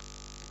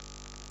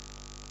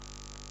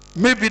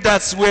 Maybe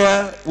that's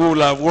where we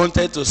will have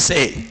wanted to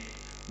say,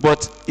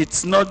 but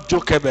it's not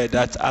Jochebed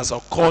that has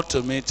occurred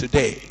to me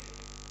today.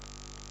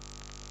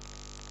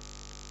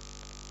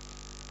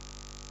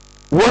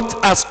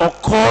 What has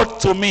occurred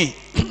to me,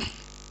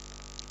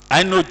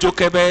 I know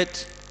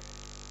Jochebed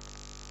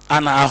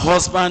and her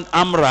husband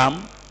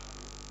Amram,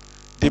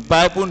 the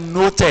Bible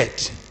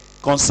noted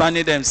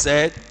concerning them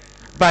said,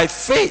 by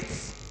faith,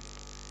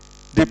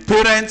 the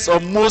parents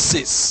of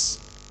Moses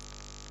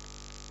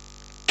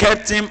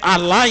kept him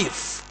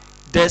alive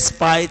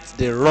despite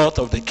the wrath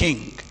of the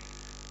king.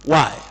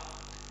 Why?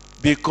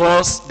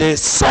 Because they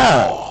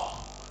saw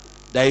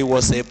that he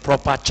was a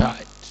proper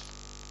child.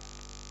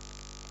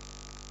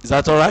 Is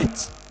that all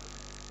right?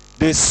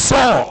 They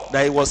saw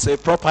that he was a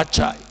proper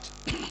child.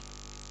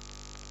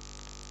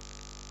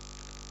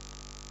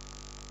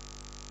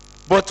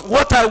 But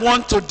what I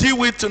want to deal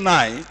with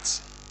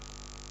tonight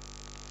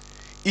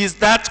is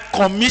that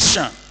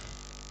commission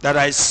that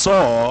I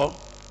saw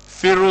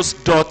Pharaoh's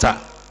daughter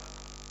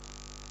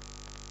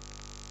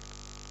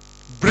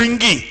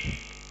bringing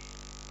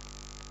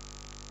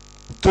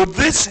to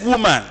this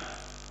woman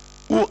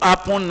who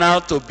happened now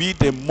to be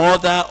the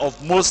mother of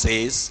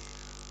Moses,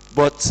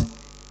 but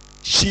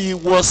she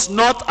was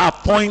not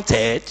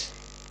appointed.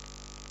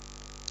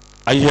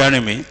 Are you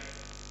hearing me?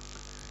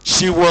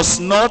 She was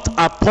not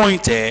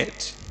appointed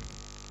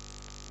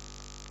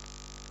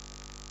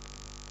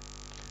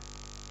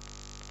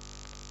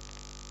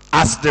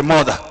as the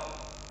mother.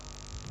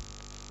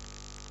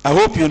 I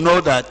hope you know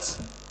that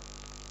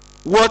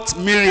what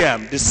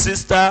Miriam, the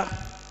sister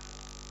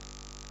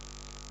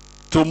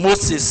to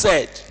Moses,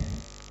 said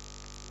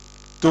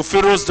to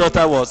Pharaoh's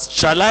daughter was,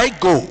 shall I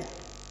go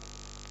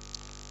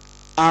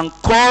and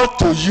call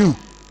to you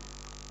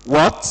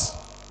what?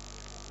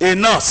 A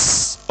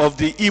nurse of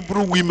the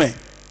Hebrew women,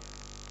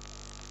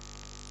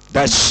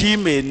 that she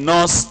may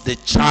nurse the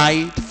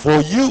child for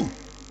you.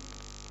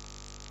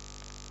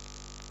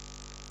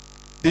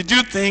 Did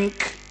you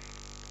think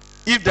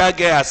if that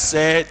girl had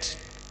said,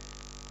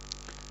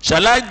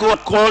 shall I go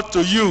call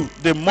to you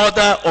the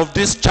mother of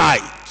this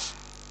child?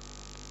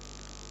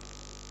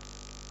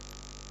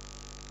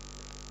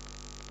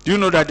 Do you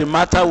know that the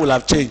matter will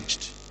have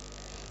changed?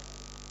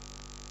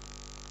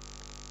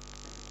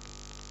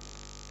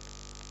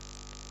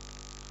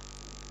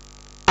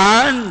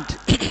 And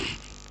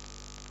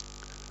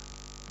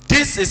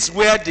this is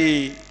where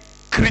the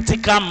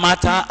critical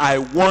matter I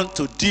want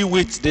to deal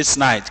with this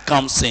night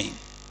comes in.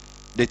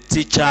 The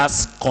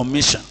teacher's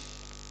commission.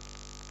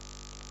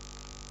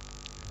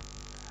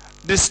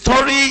 The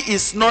story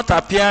is not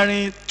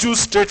appearing too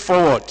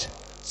straightforward,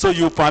 so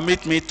you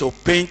permit me to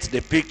paint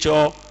the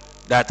picture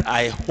that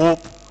I hope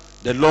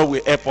the Lord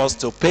will help us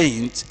to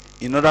paint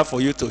in order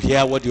for you to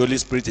hear what the Holy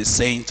Spirit is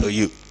saying to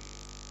you.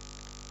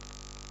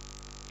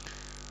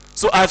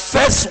 So I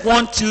first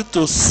want you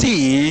to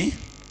see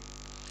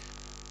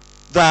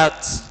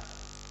that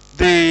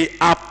the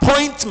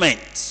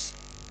appointment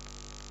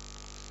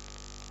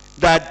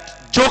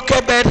that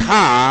Jochebed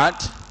had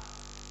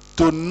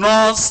to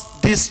nurse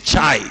this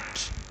child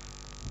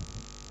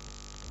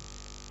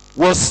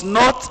was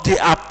not the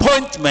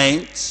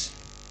appointment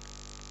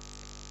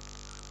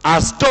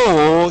as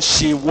though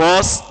she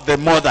was the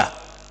mother.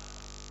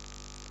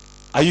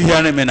 Are you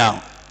hearing me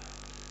now?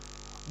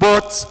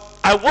 But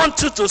I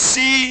want you to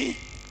see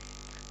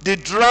the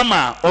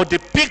drama or the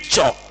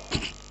picture.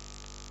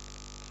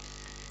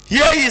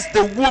 Here is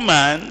the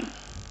woman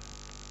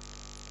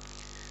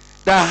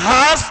that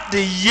has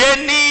the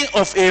yearning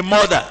of a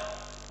mother,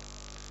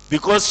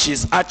 because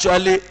she's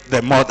actually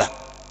the mother.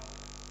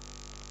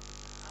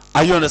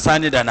 Are you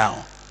understanding that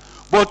now?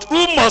 But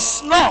who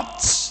must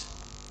not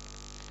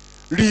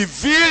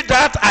reveal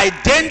that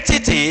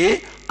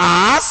identity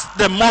as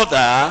the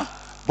mother,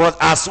 but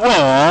as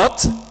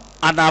what?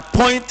 An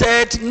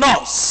appointed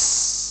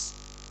nurse.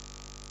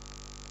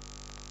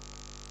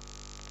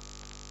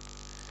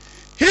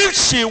 If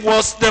she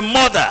was the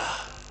mother,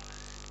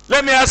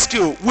 let me ask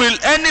you, will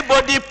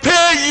anybody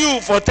pay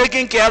you for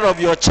taking care of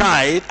your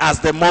child as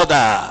the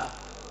mother?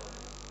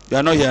 You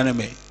are not hearing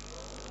me.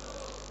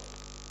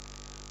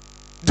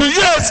 Do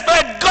you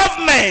expect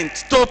government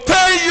to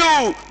pay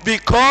you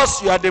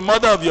because you are the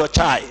mother of your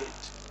child?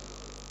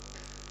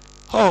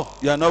 Oh,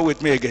 you are not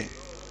with me again.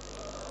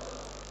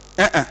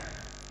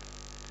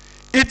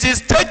 It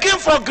is taken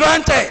for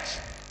granted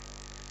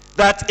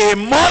that a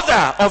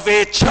mother of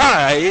a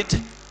child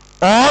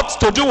ought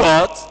to do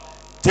what?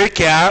 Take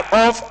care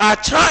of her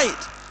child.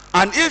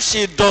 And if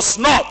she does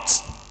not,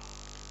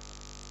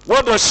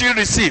 what does she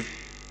receive?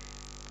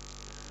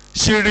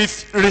 She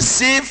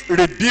receives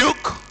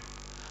rebuke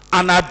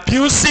and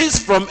abuses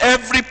from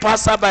every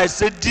passerby.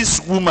 Say,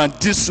 this woman,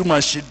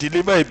 she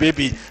delivered a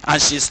baby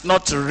and she's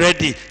not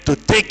ready to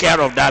take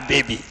care of that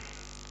baby.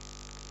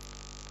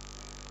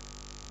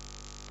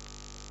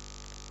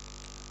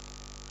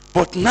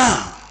 But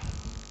now,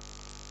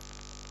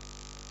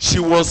 she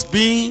was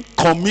being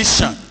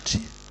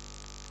commissioned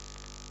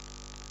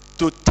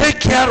to take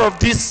care of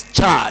this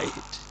child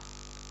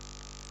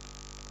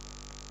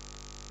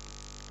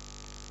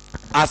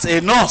as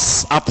a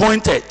nurse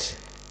appointed,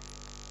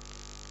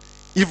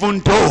 even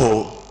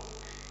though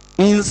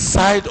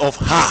inside of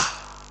her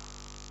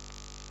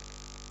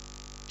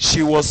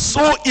she was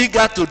so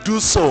eager to do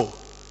so,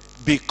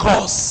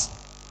 because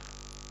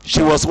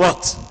she was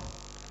what?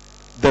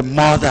 The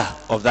mother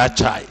of that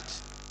child.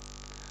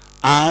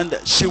 And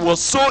she was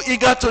so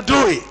eager to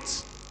do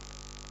it.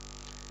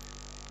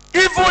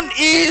 Even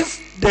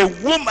if the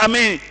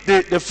woman,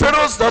 the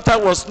Pharaoh's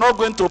daughter was not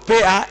going to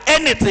pay her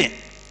anything,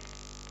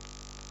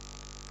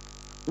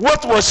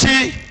 what was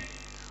she?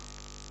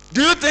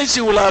 Do you think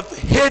she would have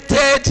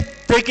hated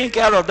taking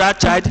care of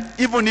that child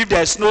even if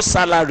there's no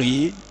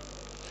salary?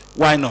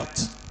 Why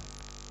not?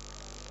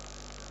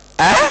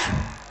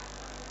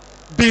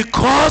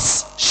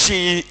 Because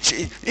she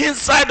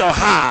inside of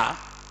her,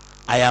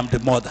 I am the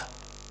mother.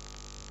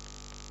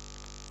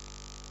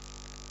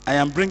 I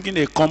am bringing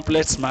a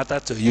complex matter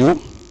to you.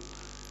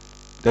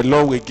 The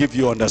Lord will give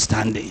you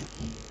understanding.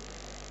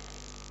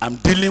 I'm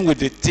dealing with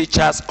the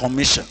teacher's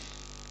commission.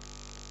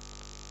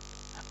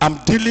 I'm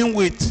dealing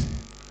with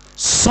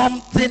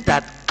something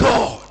that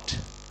God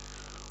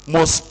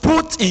must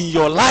put in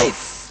your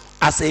life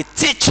as a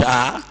teacher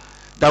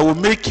that will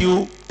make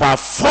you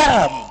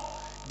perform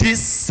this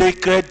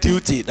sacred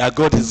duty that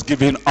God is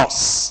giving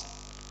us.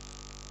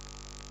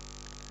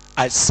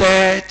 I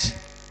said,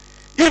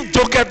 if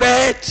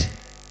Jochebed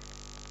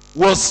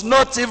was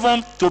not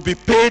even to be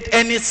paid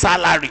any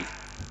salary,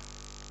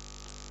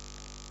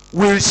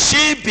 will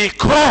she,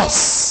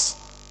 because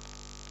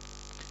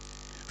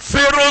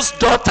Pharaoh's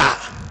daughter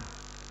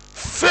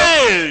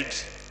failed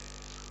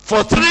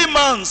for 3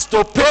 months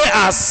to pay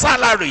her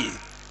salary,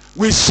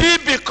 will she,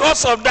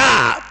 because of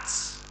that,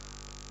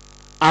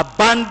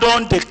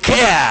 abandon the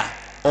care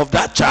of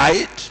that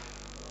child?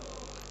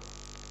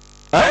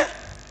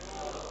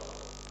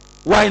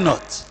 Why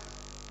not?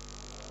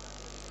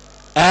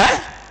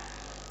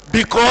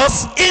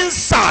 Because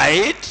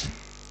inside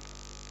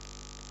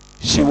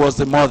she was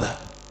the mother,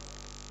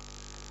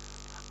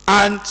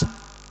 and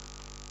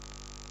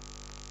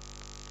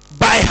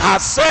by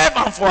herself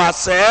and for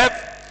herself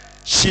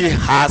she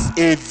has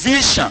a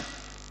vision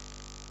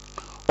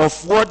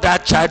of what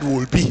that child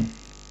will be,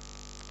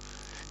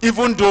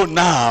 even though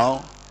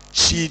now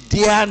she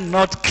dare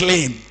not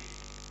claim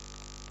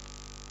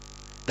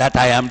that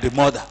I am the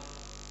mother.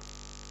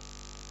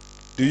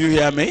 Do you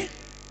hear me?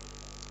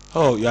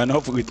 Oh, you are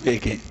not with me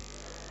again.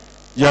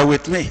 You are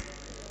with me.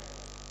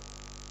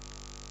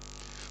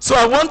 So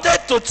I wanted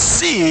to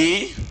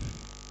see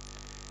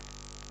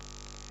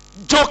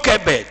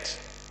Jochebed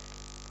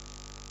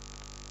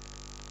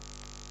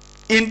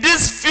in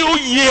these few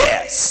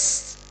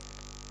years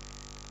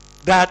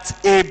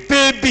that a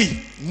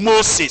baby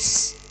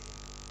Moses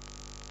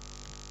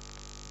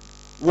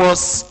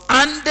was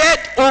handed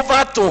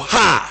over to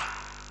her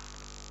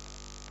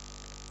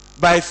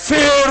by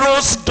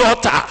Pharaoh's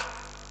daughter.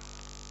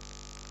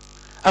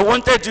 I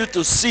wanted you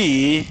to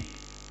see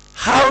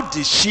how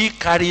did she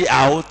carry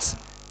out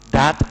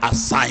that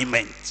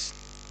assignment.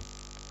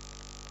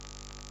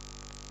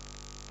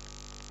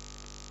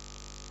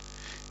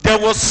 There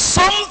was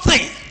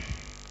something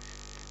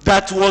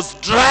that was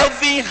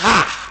driving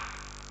her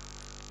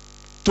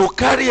to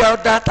carry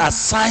out that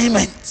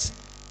assignment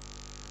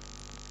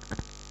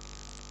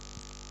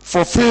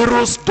for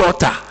Pharaoh's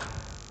daughter,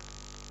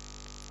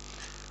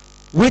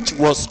 which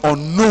was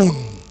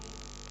unknown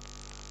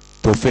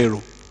to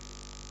Pharaoh.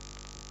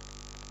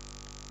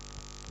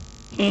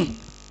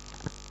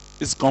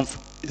 It's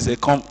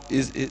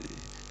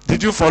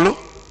Did you follow?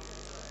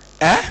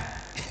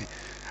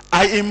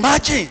 I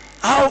imagine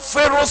how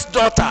Pharaoh's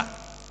daughter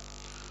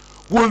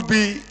will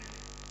be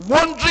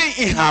wondering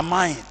in her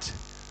mind,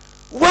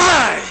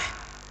 why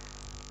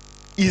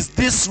is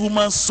this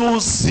woman so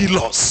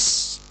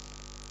zealous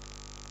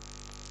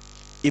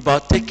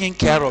about taking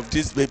care of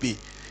this baby,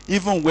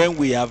 even when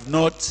we have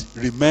not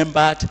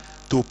remembered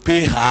to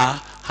pay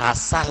her her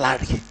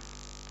salary?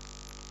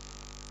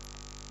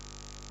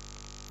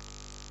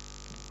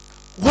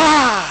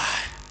 Why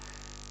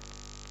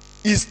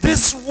is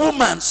this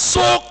woman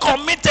so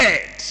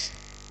committed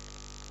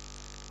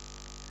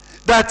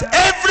that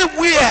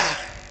everywhere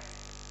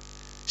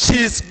she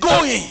is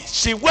going,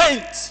 she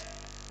went,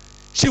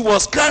 she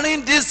was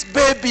carrying this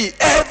baby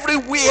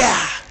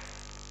everywhere?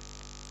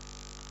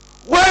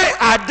 Why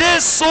are they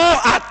so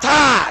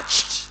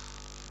attached?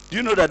 Do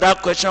you know that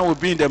that question will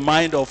be in the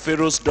mind of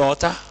Pharaoh's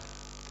daughter?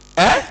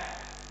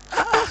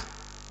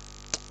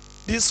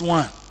 This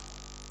one,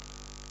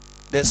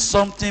 there's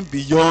something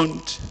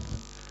beyond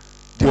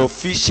the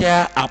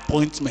official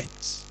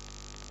appointment.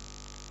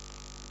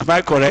 Am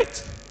I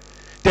correct?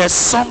 There's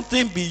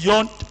something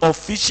beyond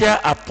official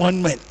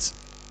appointment.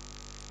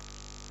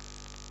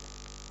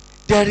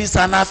 There is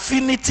an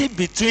affinity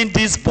between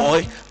this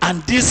boy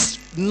and this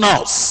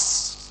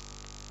nurse.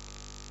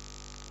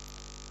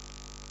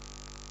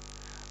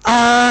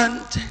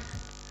 And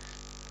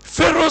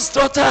Pharaoh's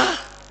daughter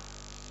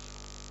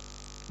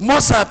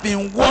must have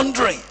been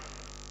wondering,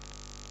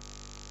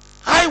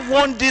 I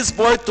want this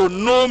boy to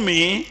know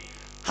me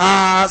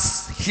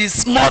as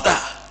his mother.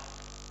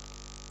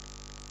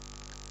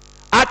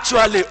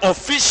 Actually,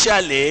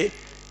 officially,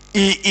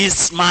 he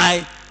is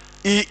my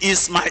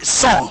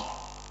son.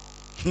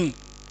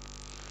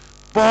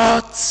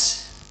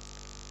 But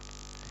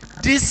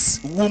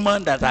this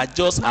woman that I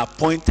just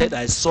appointed,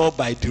 I saw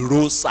by the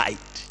roadside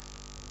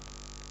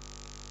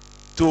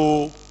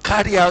to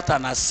carry out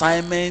an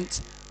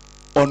assignment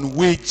on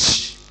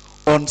wage,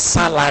 on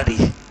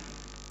salary,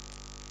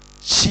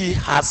 she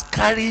has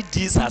carried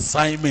this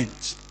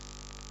assignment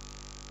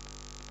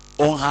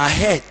on her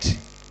head,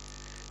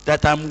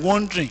 that I'm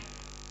wondering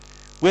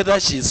whether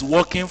she's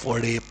working for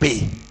a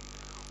pay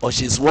or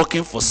she's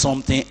working for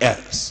something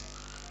else.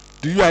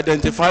 Do you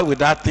identify with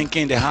that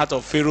thinking in the heart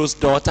of Pharaoh's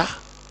daughter?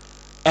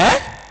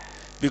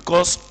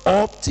 Because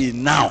up till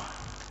now,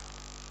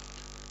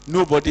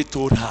 nobody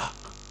told her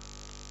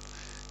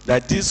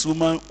that this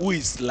woman, who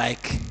is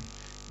like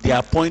the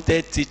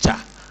appointed teacher,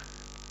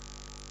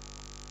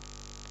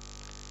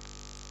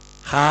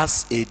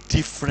 has a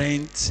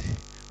different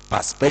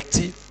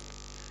perspective,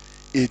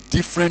 a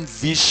different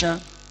vision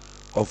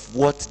of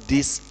what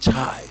this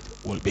child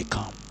will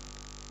become.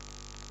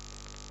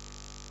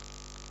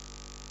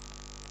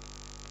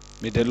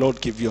 May the Lord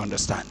give you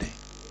understanding.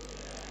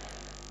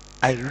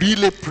 I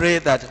really pray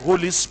that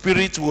Holy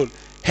Spirit will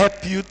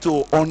help you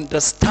to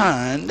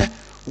understand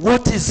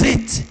what is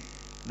it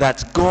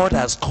that God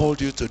has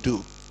called you to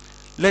do.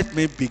 Let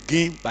me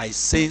begin by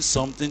saying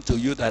something to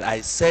you that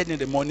I said in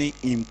the morning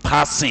in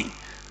passing,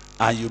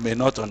 and you may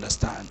not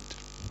understand.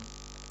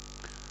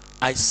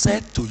 I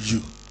said to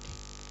you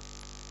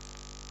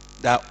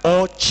that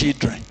all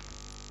children,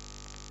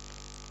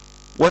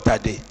 what are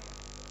they?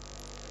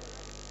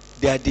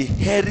 They are the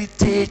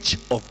heritage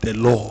of the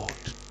Lord.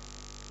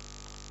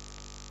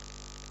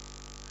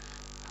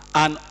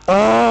 And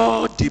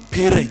all the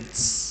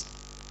parents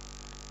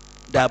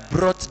that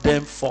brought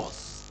them forth,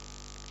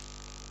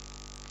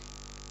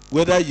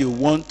 whether you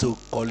want to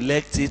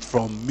collect it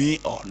from me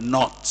or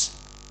not,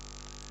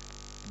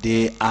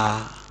 they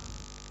are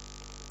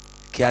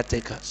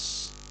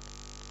caretakers.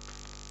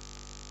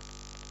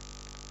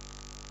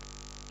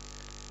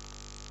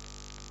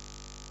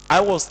 I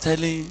was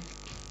telling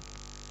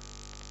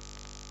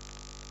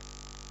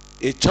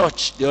a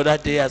church the other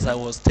day as I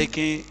was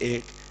taking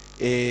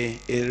a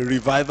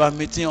revival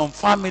meeting on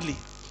family,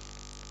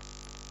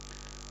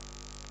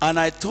 and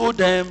I told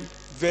them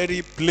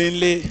very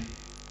plainly,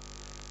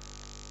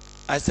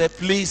 I said,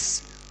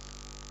 please,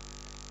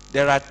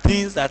 there are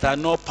things that are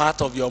not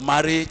part of your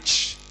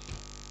marriage.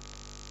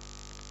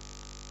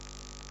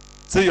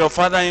 So your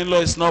father-in-law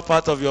is not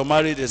part of your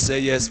marriage. They say,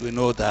 yes, we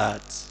know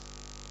that.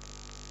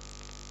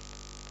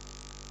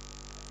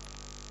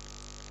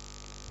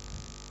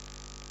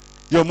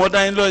 Your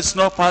mother-in-law is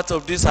not part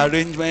of this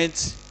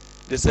arrangement.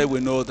 They say, we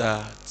know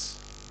that.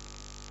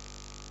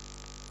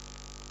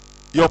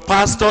 Your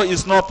pastor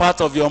is not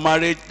part of your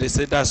marriage. They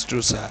say, that's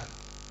true, sir.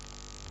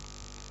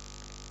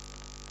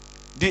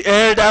 The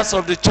elders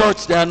of the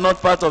church, they are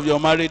not part of your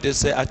marriage. They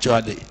say,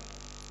 actually.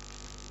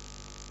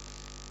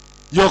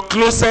 Your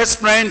closest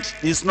friend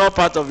is not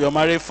part of your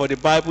marriage, for the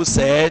Bible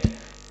said,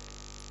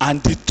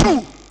 and the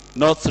two,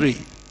 not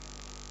three,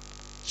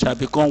 shall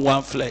become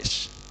one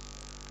flesh.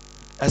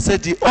 I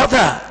said, the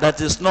other that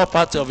is not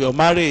part of your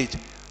marriage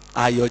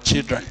are your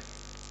children.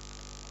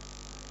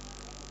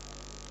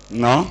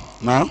 No.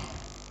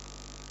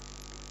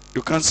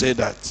 You can't say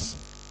that.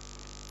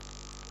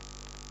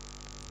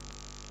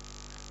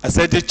 I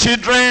said, the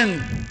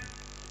children,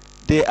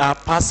 they are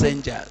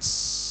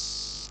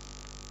passengers.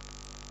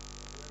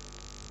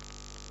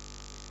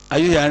 Are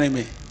you hearing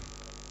me?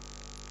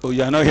 Oh,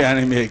 you are not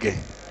hearing me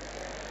again.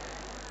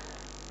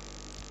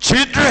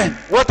 Children,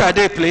 what are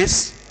they,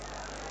 please?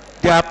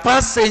 They are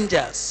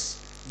passengers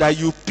that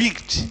you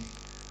picked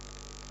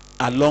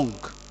along.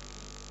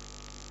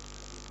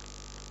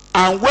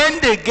 And when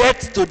they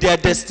get to their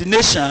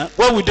destination,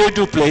 what will they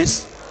do,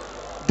 please?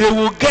 They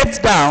will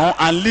get down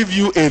and leave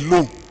you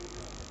alone.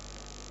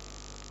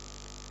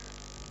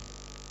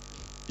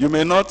 You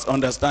may not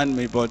understand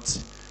me,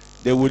 but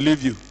they will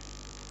leave you.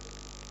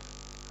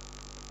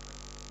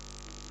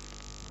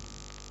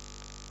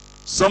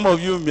 Some of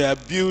you may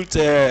have built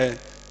a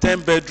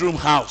 10-bedroom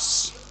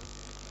house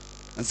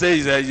and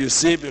say that you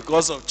see,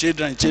 because of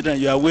children,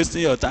 you are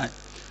wasting your time.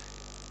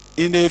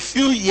 In a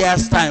few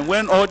years' time,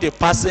 when all the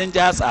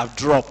passengers have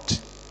dropped,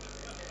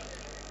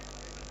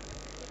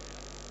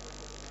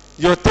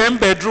 your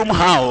 10-bedroom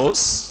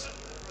house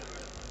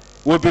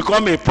will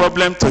become a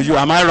problem to you.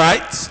 Am I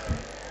right?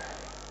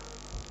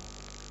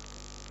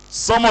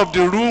 Some of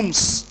the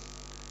rooms,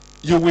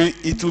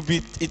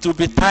 it will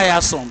be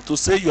tiresome to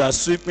say you are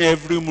sweeping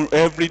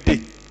every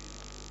day.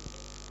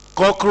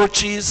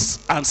 Cockroaches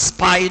and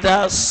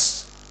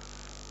spiders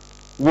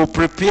will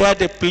prepare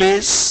the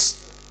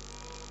place.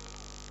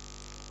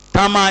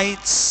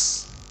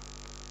 Termites,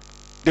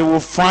 they will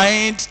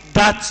find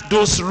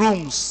those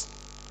rooms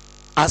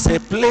as a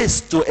place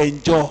to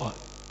enjoy.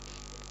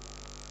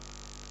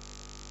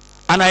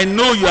 And I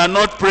know you are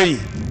not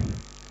praying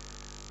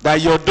that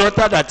your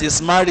daughter that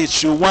is married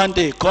should one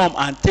day come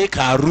and take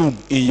her room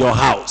in your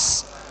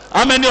house.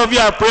 How many of you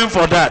are praying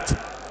for that?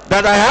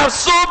 That I have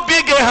so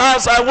big a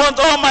house, I want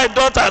all my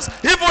daughters,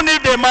 even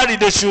if they marry,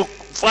 they should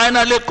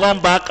finally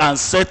come back and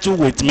settle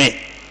with me.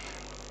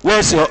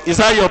 Is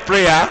that your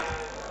prayer?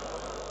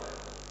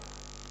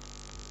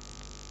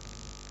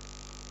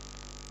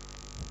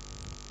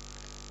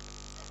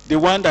 The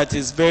one that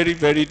is very,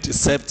 very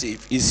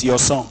deceptive is your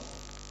son,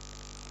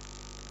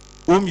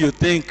 whom you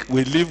think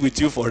will live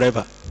with you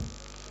forever.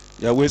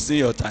 You are wasting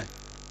your time.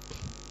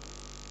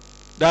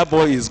 That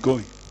boy is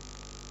going.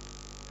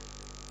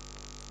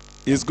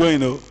 He's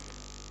going, oh.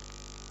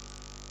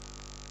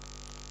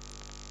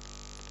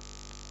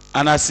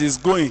 And as he's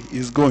going,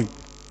 he's going.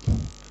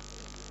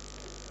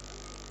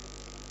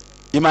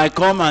 He might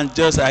come and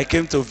just, I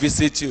came to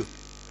visit you.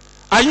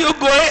 Are you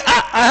going?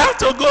 I have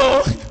to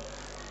go.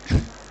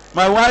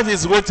 My wife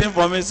is waiting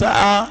for me. So,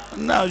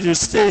 now you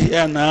stay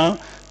here now.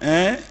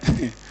 Eh?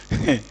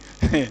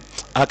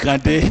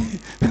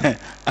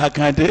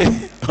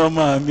 Akande, oh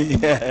mommy.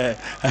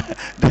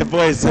 The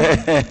boy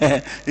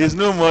said, he's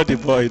no more the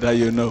boy that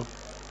you know.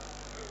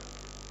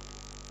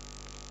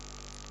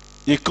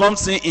 He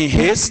comes in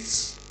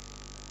haste,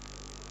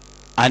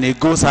 and he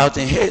goes out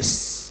in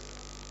haste.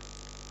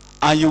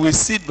 And you will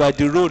sit by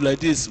the road like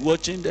this,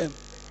 watching them.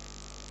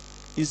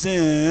 He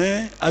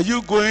said, are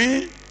you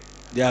going?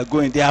 They are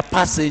going. They are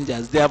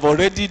passengers. They have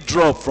already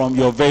dropped from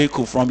your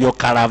vehicle, from your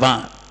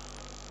caravan.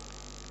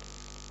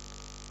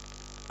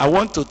 I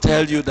want to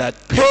tell you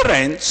that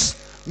parents,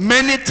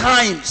 many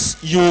times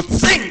you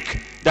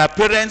think that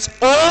parents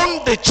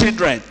own the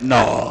children.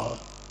 No.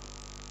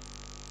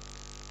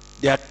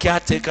 They are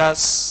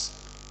caretakers.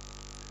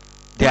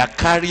 They are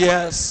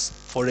carriers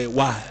for a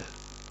while.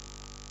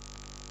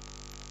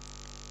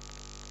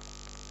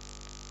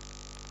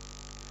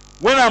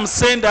 When I'm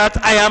saying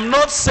that, I am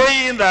not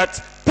saying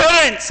that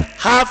parents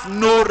have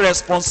no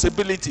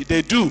responsibility.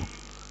 They do.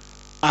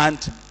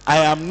 And I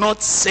am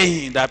not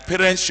saying that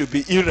parents should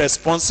be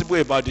irresponsible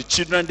about the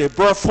children they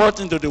brought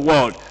forth into the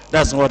world.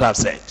 That's not what I've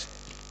said.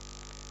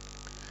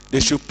 They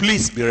should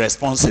please be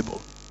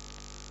responsible.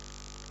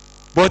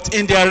 But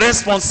in their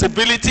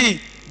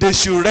responsibility, they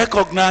should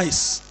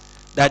recognize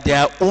that they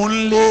are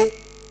only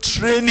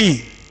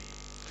training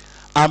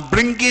and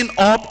bringing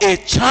up a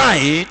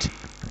child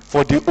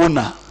for the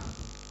owner.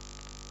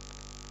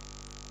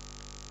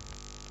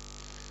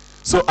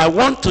 So I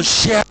want to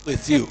share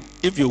with you,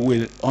 if you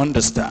will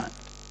understand,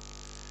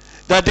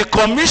 that the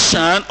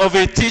commission of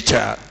a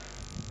teacher,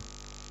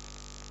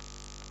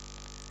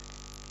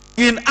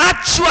 in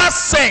actual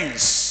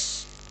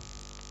sense,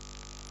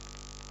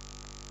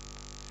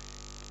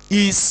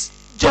 is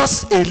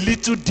just a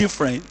little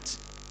different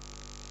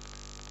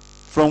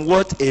from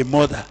what a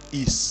mother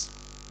is.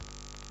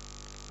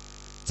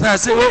 So I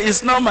say, well,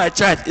 it's not my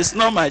child, it's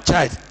not my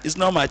child, it's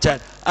not my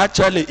child.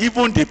 Actually,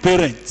 even the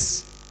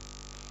parents,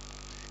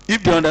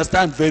 if they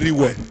understand very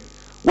well,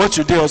 what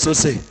should they also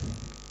say?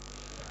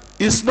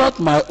 It's not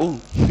my own.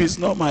 It's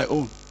not my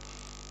own.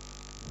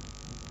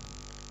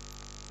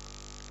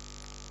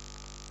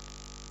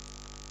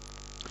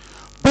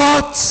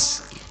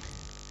 But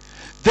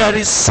there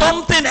is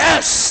something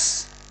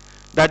else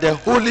that the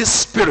Holy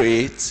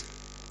Spirit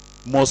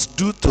must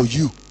do to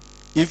you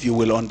if you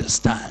will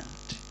understand.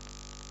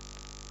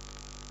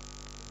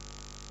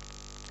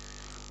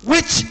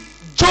 Which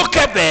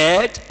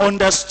Jochebed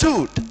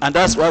understood, and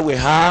that's why we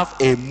have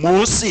a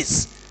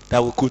Moses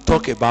that we could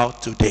talk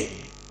about today.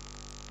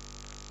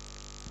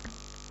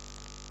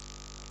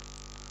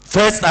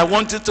 First, I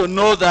want you to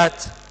know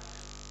that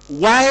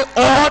while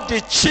all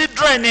the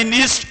children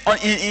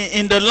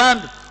in the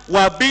land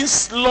were being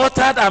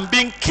slaughtered and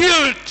being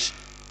killed,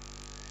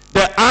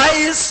 the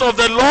eyes of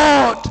the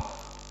Lord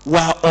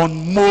were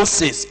on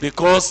Moses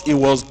because he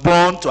was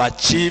born to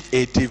achieve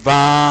a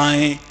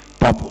divine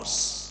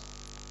purpose.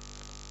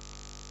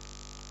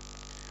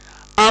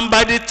 And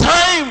by the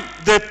time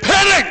the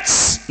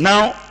parents,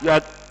 now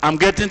I'm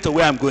getting to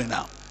where I'm going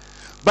now.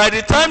 By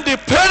the time the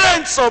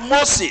parents of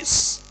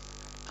Moses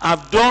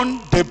have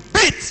done the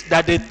bit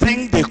that they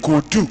think they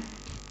could do,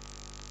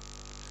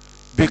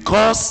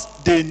 because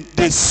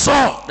they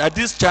saw that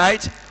this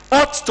child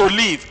ought to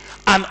live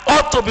and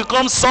ought to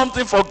become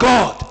something for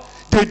God,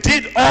 they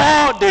did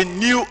all they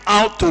knew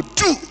how to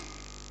do.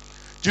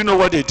 Do you know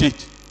what they did?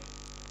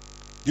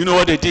 You know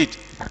what they did?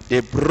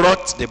 They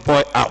brought the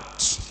boy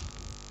out.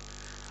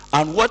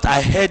 And what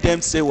I heard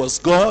them say was,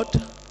 God,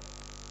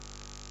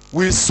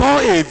 we saw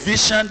a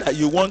vision that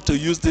you want to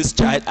use this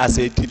child as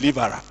a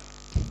deliverer.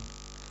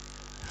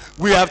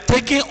 We have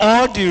taken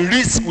all the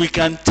risks we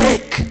can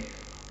take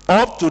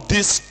up to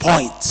this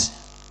point.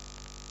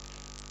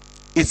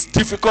 It's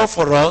difficult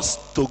for us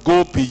to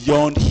go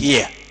beyond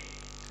here.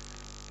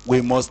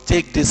 We must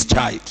take this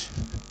child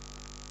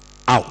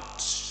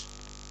out.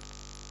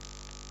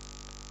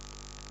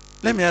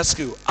 Let me ask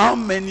you, how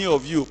many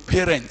of you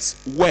parents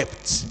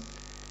wept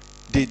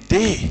the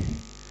day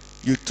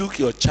you took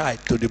your child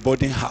to the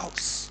boarding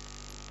house?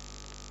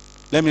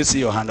 Let me see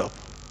your hand up.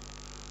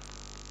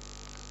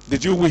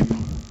 Did you weep?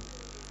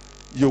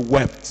 You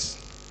wept.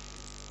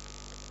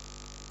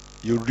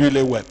 You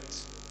really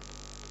wept.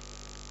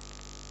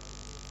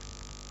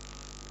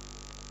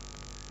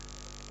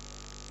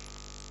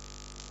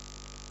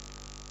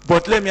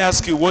 But let me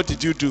ask you, what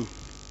did you do?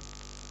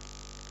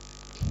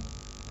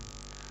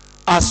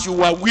 As you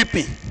were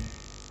weeping,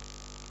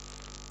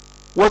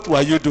 what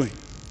were you doing?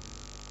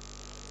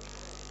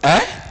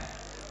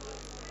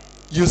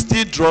 You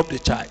still dropped the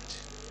child.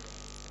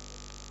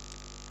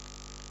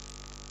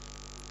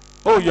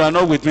 Oh, you are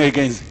not with me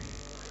again.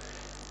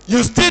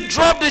 You still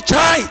drop the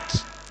child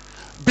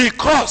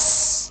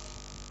because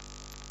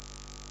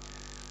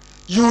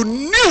you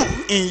knew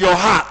in your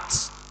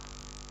heart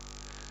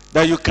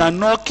that you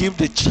cannot keep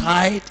the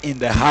child in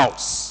the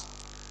house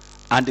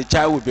and the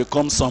child will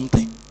become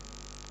something.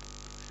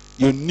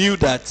 You knew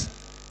that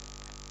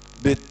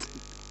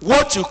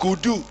what you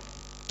could do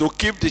to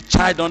keep the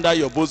child under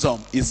your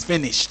bosom is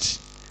finished.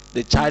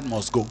 The child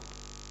must go.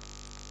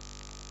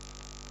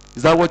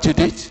 Is that what you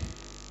did?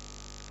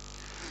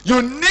 You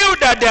knew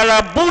that there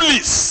are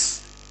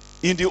bullies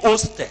in the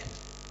hostel.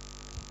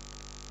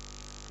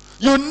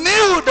 You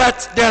knew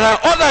that there are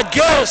other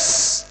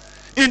girls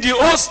in the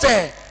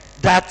hostel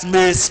that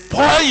may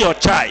spoil your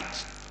child.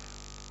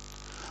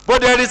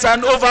 But there is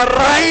an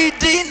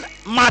overriding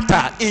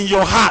matter in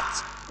your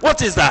heart.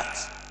 What is that?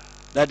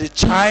 That the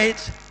child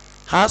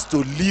has to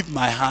leave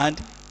my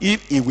hand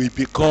if it will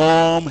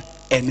become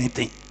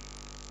anything.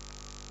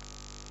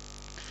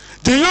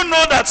 Do you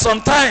know that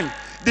sometimes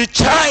the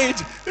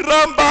child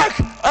ran back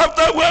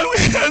after when we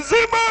can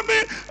say,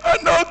 Mommy, I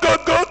don't want to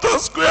go to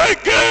school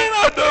again.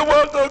 I don't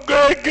want to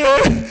go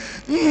again.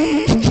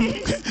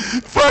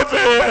 5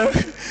 a.m.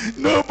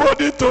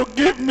 Nobody to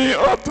give me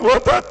hot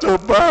water to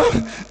bath.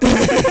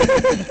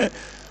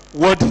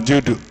 What did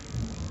you do?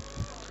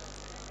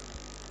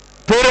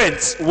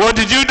 Parents, what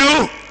did you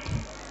do?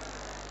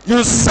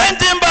 You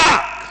sent him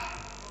back.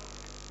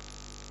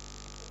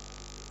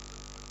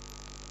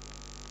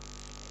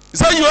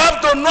 So you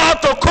have to know how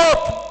to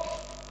cope.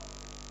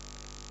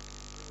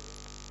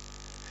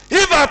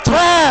 If at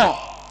all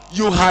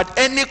you had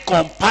any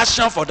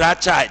compassion for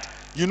that child,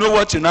 you know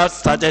what you now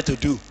started to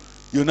do?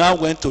 You now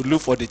went to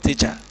look for the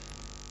teacher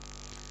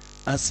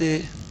and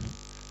say,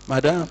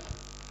 Madam,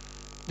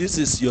 this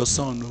is your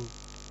son. No?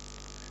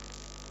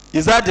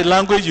 Is that the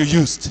language you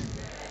used?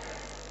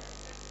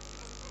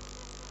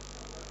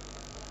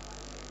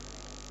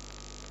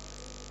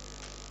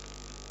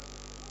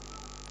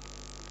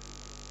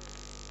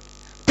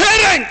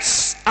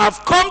 Parents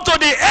have come to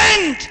the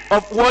end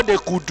of what they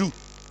could do.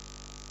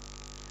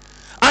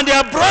 And they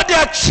have brought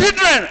their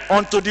children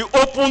onto the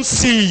open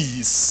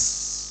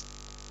seas.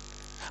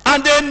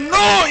 And they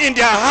know in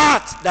their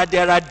heart that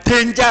there are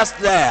dangers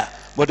there,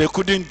 but they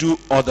couldn't do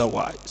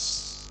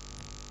otherwise.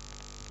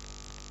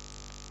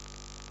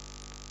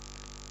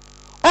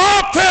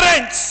 All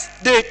parents,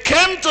 they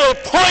came to a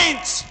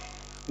point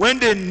when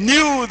they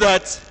knew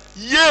that,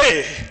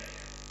 yeah,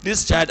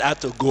 this child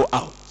had to go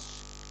out.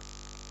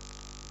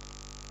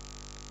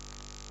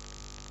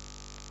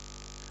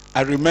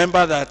 I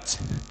remember that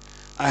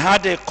I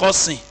had a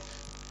cousin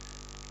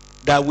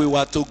that we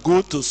were to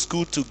go to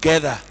school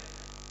together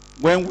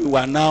when we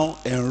were now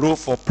enrolled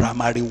for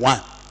primary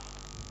 1.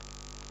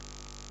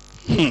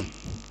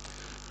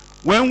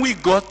 When we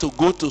got to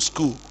go to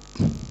school,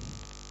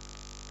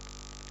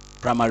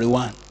 primary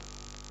 1,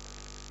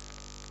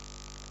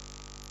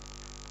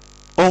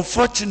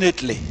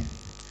 unfortunately,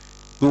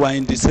 we were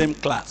in the same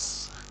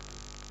class.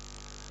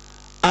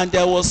 And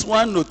there was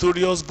one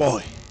notorious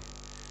boy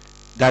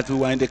that we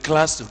were in the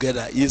class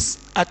together. He's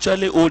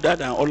actually older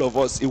than all of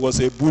us. He was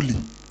a bully.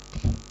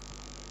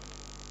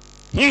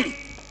 He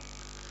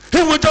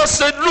would just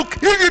say,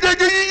 look, we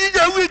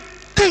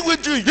deal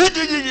with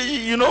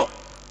you know.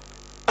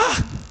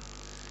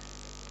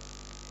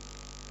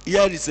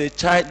 Here is a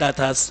child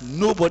that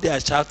nobody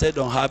has shouted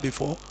on her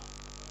before.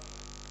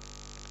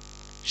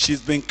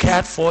 She's been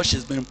cared for,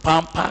 she's been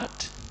pampered.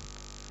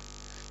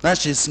 Now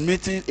she's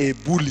meeting a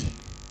bully.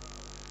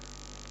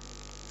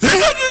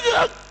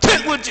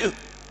 Take with you.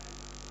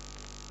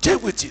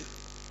 Take with you.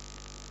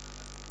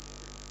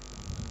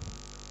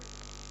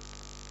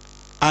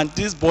 And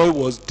this boy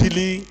was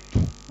dealing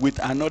with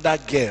another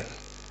girl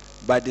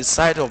by the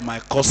side of my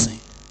cousin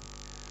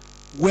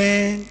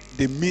when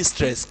the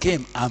mistress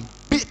came and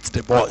beat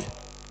the boy.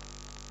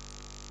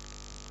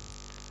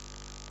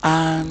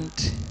 And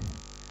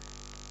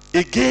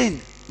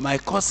again, my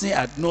cousin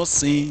had not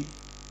seen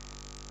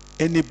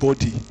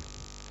anybody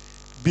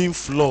being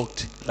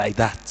flogged like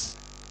that.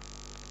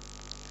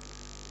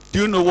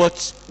 Do you know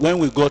what? When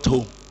we got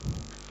home,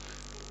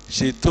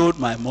 she told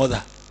my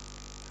mother,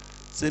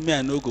 say me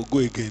I no go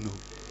again. No.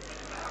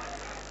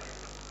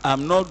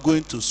 I'm not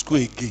going to school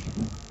again.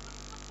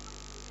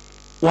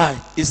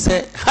 Why? He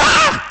said,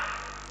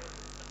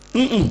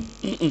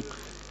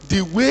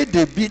 the way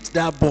they beat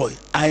that boy,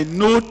 I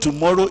know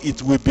tomorrow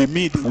it will be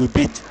me they will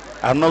beat.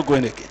 I'm not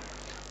going again.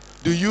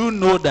 Do you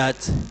know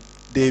that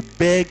they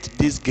begged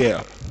this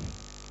girl?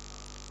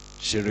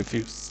 She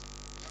refused.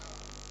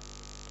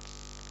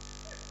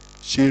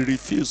 She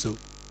refused.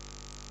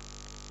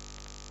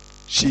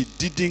 She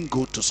didn't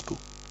go to school.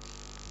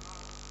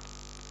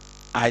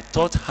 I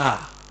taught her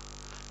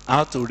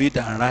how to read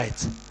and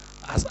write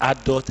as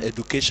adult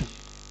education.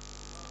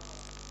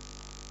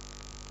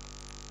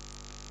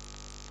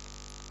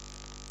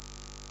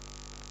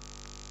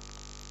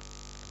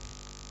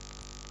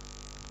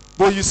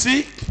 But you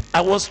see,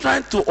 I was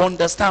trying to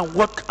understand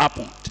what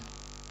happened.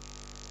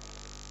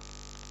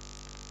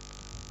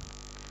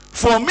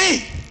 For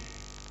me,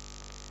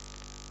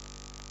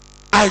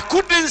 I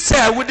couldn't say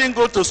I wouldn't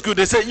go to school.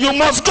 They said, you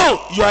must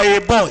go. You are a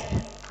boy.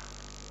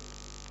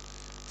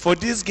 For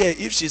this girl,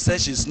 if she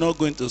says she's not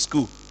going to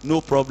school,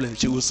 no problem.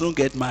 She will soon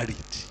get married.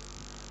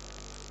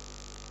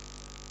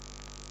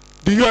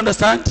 Do you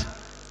understand?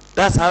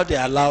 That's how they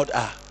allowed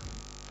her.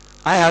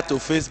 I had to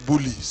face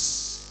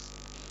bullies.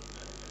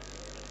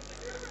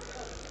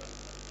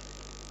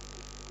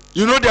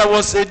 You know, there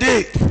was a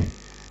day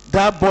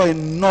that boy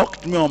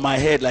knocked me on my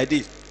head like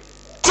this.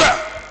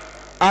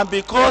 And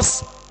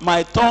because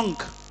my tongue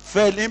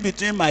fell in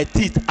between my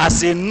teeth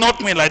as he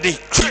knocked me like this,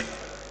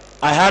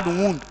 I had a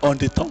wound on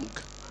the tongue.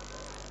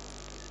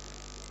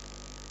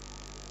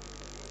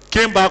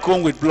 Came back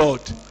home with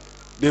blood.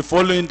 The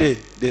following day,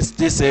 they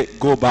still say,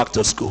 go back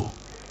to school.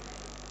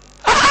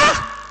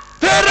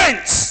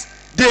 Parents,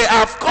 they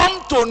have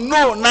come to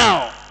know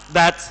now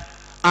that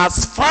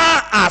as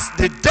far as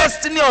the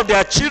destiny of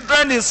their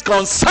children is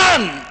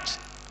concerned,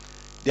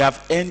 they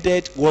have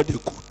ended what they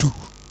could do.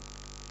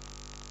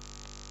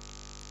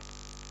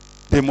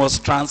 They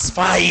must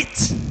transfer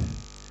it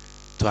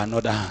to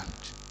another hand.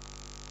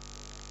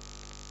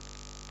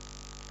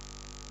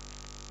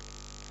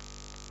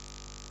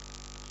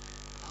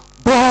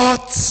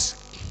 But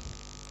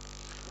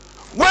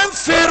when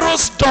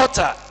Pharaoh's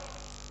daughter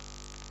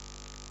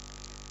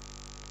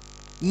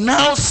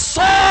now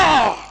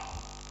saw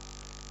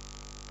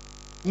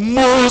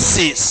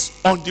Moses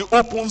on the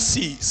open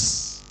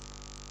seas,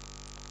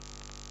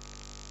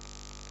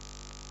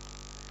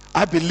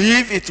 I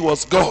believe it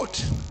was God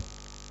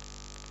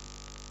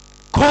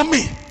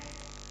coming.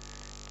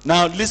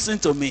 Now listen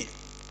to me.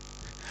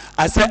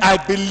 I said, I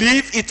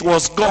believe it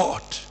was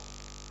God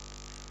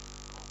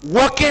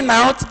working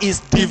out his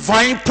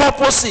divine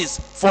purposes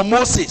for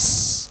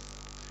Moses,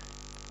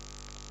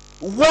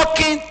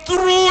 working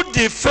through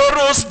the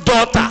Pharaoh's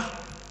daughter.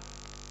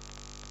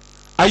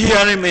 Are you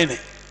hearing me?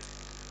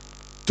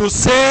 To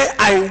say,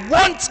 I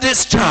want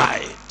this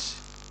child.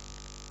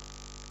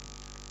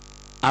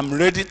 I'm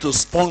ready to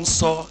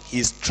sponsor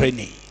his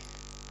training.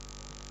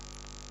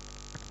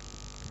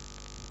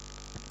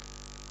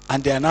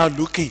 And they are now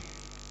looking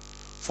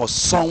for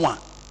someone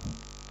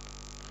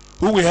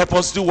who will help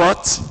us do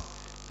what?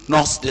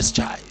 Nurse this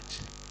child.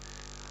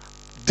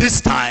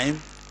 This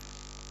time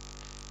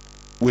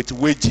with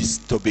wages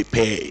to be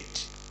paid.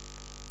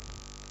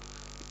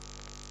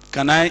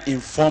 Can I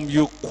inform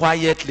you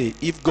quietly,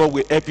 if God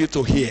will help you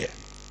to hear?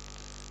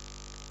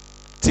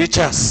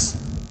 Teachers,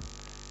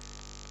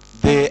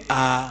 they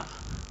are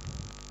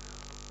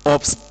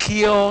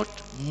obscured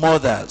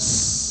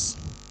mothers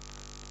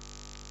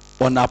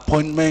on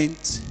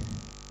appointment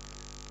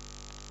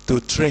to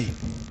train,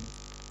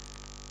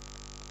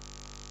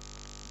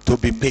 to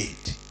be paid.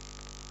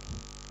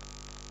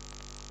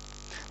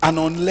 And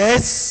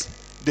unless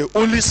the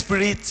Holy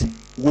Spirit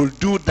will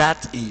do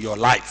that in your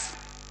life,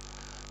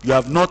 you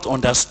have not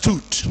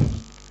understood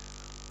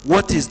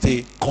what is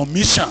the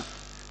commission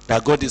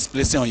that God is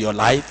placing on your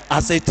life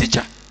as a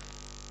teacher.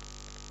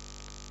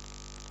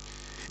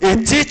 A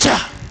teacher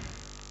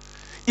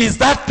is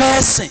that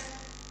person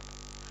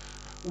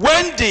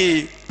when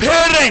the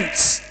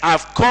parents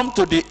have come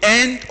to the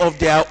end of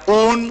their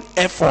own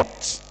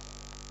effort,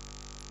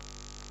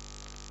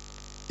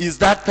 is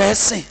that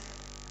person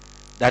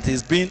that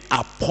is being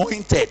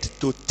appointed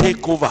to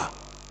take over.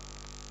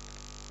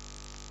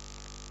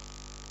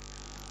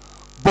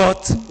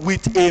 But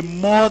with a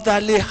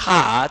motherly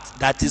heart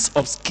that is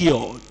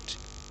obscured.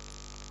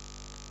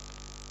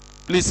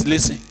 Please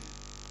listen.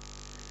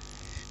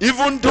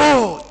 Even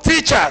though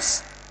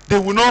teachers, they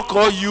will not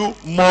call you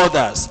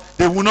mothers,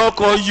 they will not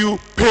call you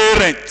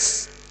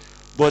parents,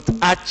 but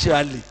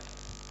actually,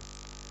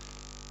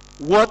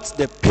 what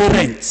the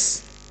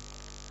parents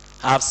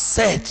have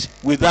said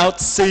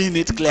without saying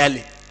it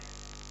clearly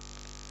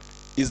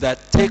is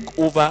that take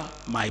over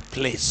my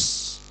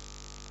place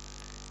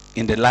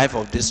in the life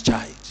of this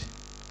child.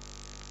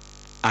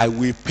 I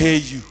will pay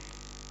you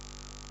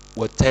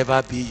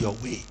whatever be your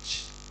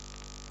wage.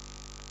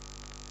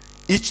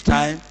 Each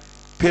time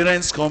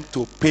parents come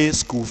to pay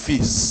school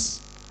fees,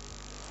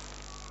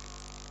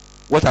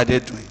 what are they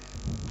doing?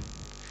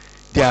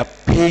 They are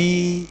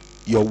paying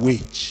your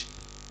wage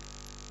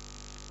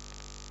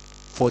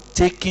for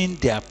taking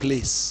their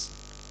place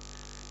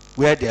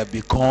where they have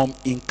become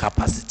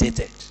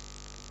incapacitated.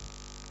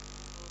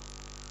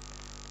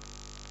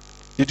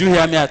 Did you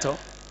hear me at all?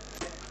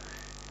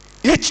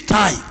 Each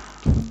time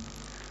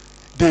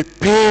they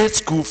pay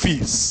school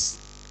fees,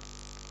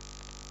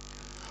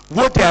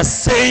 what they are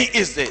saying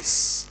is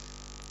this: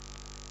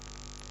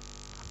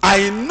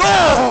 I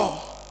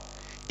know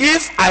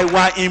if I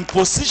were in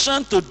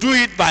position to do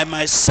it by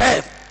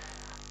myself,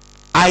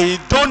 I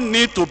don't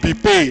need to be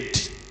paid.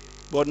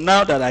 But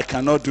now that I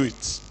cannot do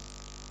it,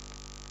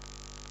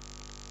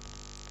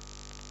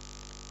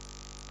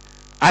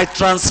 I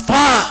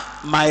transfer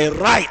my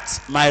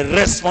right, my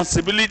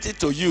responsibility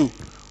to you,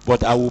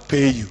 but I will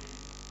pay you.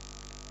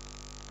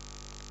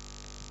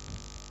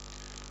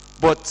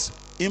 But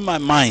in my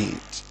mind,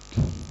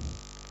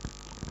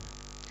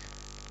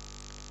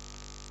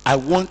 I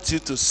want you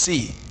to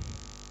see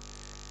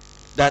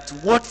that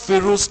what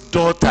Pharaoh's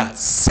daughter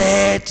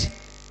said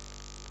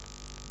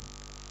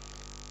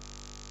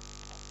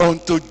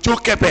unto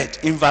Jochebed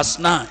in verse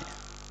 9,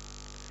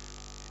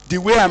 the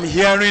way I'm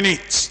hearing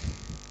it,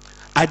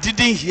 I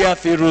didn't hear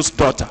Pharaoh's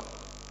daughter.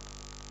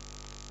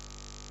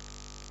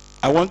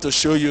 I want to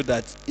show you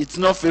that it's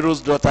not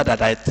Pharaoh's daughter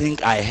that I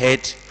think I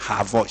heard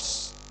her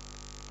voice.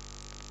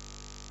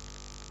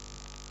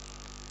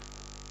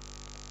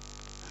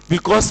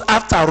 Because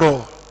after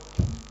all,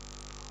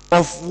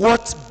 of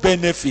what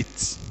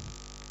benefit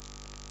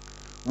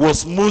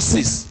was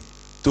Moses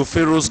to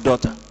Pharaoh's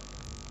daughter?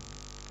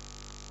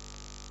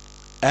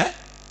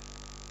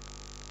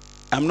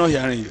 I'm not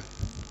hearing you.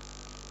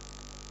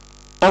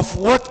 Of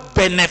what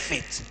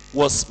benefit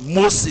was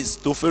Moses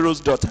to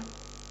Pharaoh's daughter?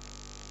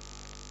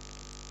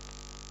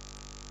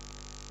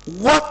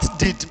 What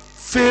did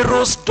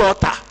Pharaoh's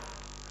daughter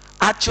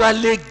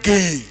actually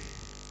gain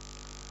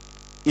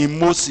in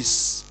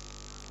Moses?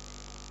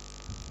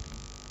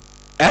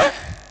 The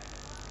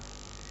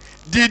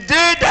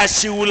day that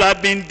she would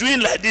have been doing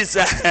like this,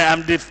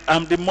 I'm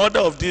the mother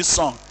of this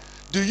son.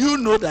 Do you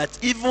know that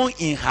even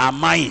in her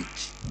mind,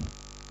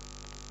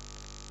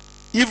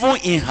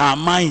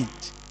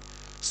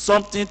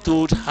 something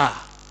told her,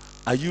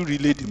 are you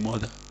really the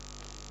mother?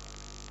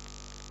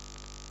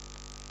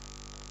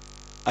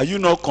 Are you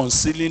not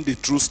concealing the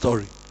true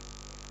story?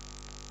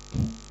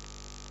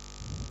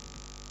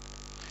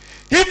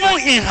 Even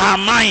in her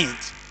mind,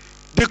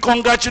 the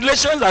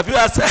congratulations that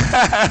people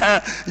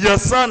said, your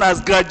son has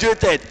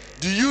graduated.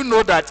 Do you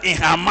know that in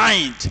her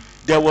mind,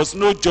 there was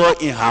no joy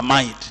in her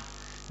mind?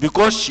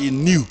 Because she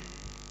knew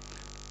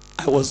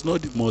I was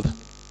not the mother.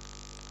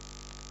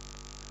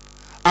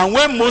 And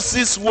when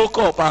Moses woke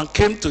up and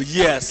came to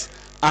years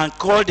and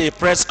called a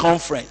press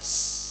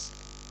conference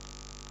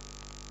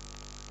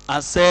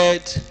and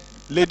said,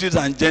 ladies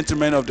and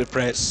gentlemen of the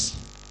press,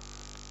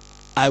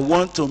 I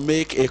want to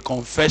make a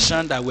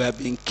confession that we have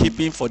been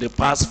keeping for the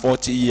past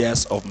 40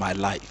 years of my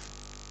life.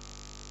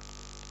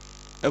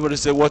 Everybody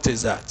say, what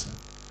is that?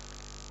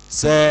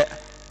 Say,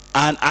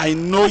 and I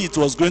know it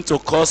was going to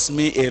cause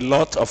me a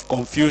lot of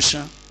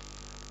confusion,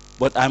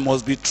 but I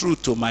must be true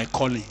to my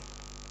calling.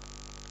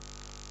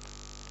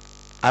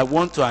 I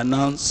want to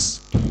announce,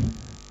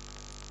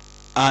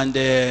 and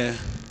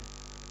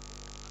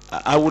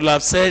I would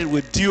have said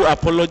with due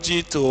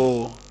apology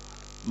to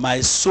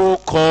my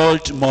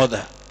so-called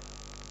mother,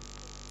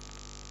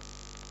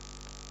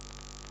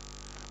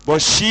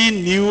 but she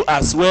knew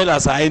as well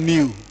as I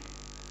knew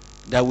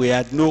that we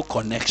had no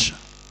connection.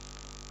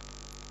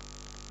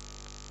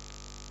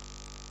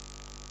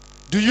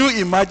 Do you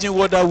imagine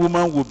what that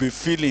woman would be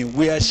feeling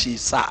where she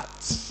sat?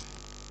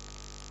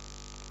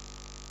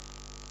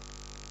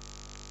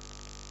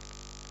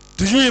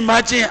 Do you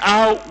imagine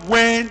how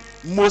when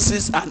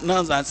Moses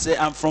announced and said,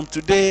 and from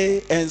today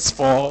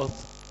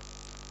henceforth,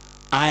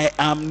 I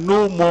am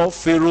no more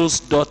Pharaoh's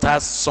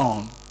daughter's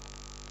son,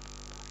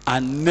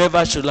 and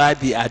never shall I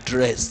be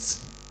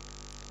addressed.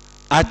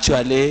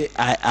 Actually,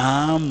 I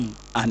am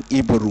an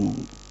Hebrew.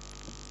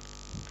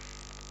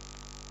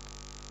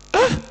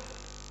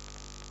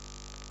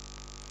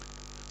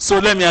 So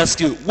let me ask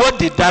you, what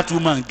did that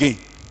woman gain?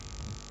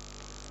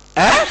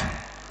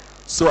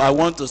 So I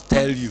want to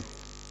tell you,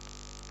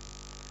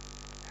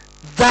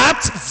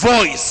 that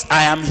voice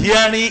I am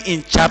hearing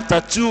in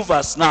chapter 2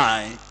 verse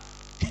 9,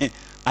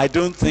 I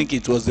don't think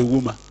it was the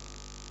woman.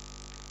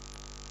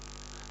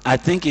 I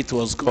think it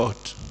was God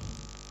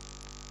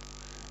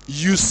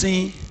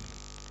using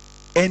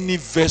any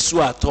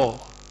vessel at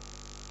all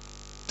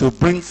to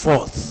bring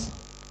forth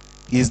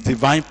his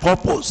divine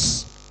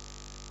purpose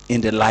in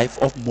the life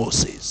of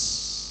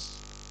Moses.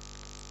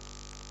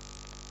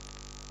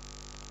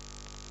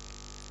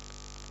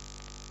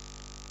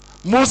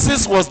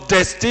 Moses was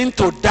destined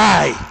to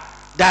die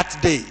that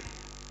day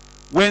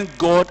when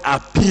God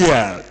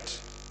appeared.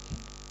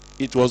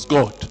 It was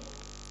God.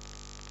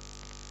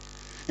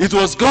 It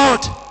was God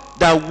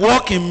that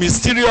worked in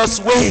mysterious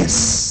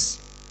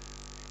ways.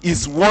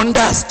 His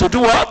wonders to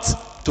do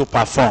what? To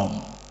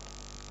perform.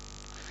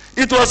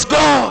 It was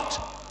God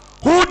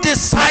who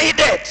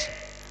decided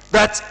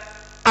that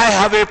I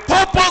have a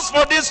purpose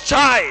for this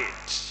child.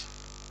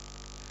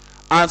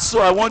 And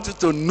so I want you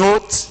to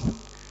note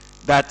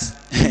that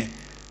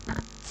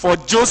for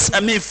Jochebed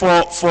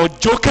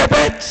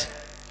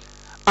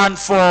and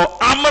for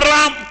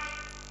Amram,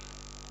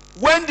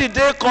 when did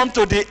they come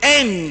to the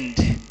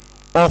end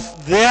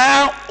of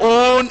their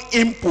own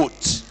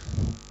input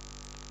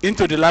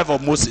into the life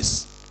of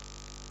Moses?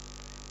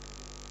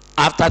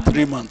 After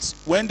 3 months,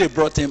 when they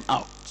brought him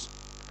out.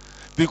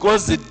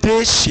 Because the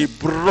day she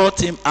brought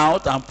him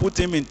out and put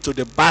him into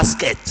the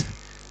basket,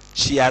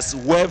 she has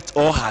wept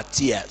all her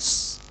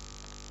tears.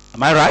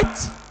 Am I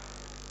right?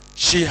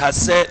 She has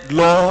said,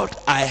 Lord,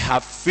 I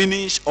have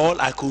finished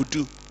all I could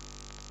do.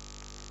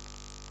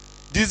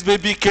 This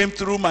baby came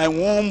through my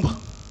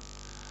womb.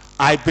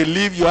 I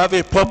believe you have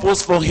a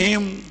purpose for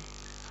him.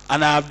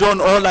 And I have done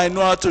all I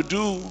know how to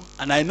do.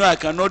 And I know I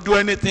cannot do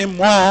anything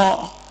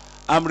more.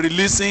 I'm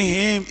releasing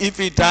him. If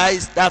he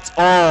dies, that's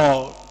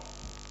all.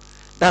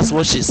 That's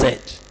what she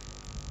said.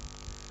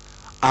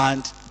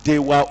 And they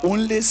were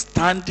only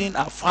standing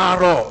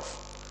afar off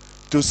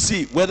to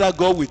see whether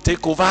God will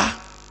take over,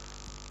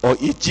 or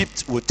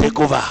Egypt will take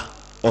over,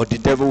 or the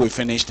devil will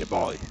finish the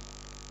boy.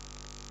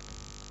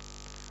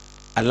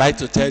 I like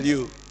to tell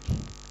you,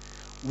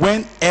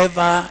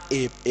 whenever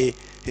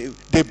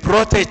they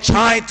brought a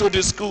child to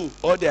the school,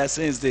 all they are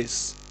saying is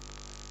this: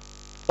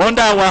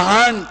 under our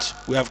hand,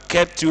 we have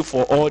kept you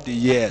for all the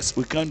years.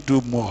 We can't do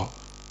more.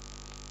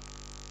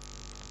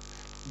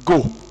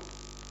 Go.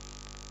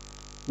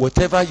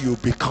 Whatever you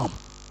become,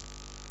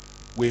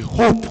 we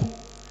hope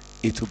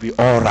it will be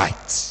all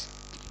right.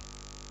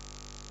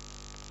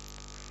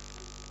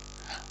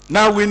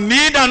 Now we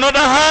need another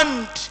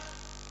hand.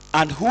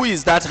 And who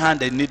is that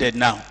hand they needed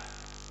now?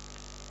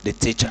 The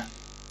teacher.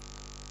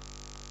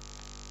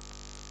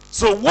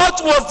 So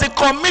what was the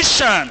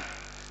commission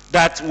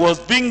that was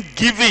being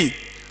given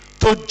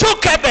to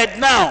Jochebed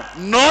now?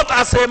 Not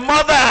as a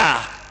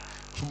mother,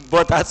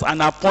 but as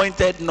an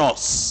appointed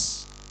nurse.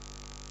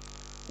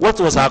 What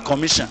was her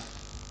commission?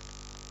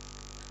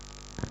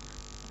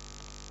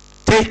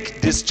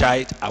 Take this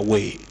child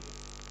away.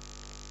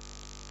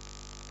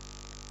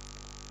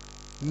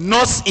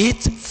 Nurse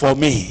it for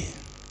me.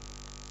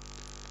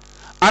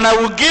 And I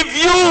will give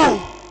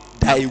you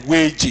thy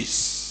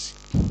wages.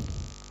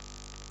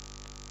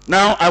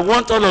 Now I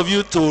want all of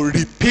you to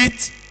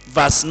repeat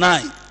verse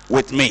 9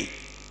 with me.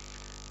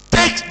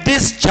 Take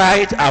this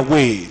child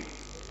away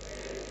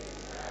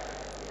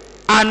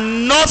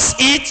and nurse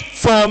it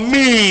for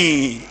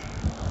me,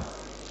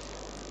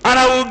 and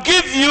I will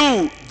give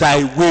you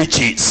thy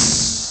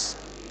wages.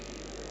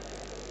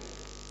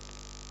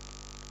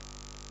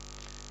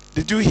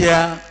 Did you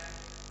hear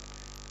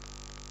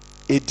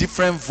a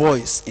different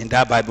voice in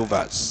that Bible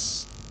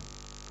verse?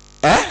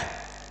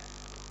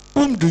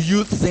 Whom do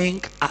you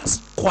think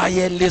has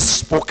quietly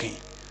spoken,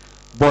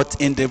 but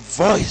in the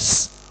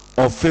voice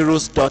of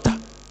Pharaoh's daughter?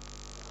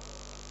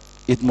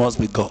 It must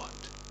be God.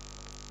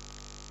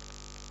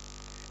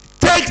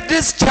 Take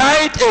this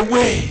child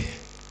away.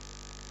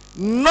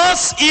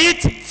 Nurse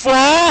it for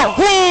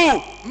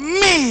who?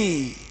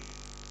 Me.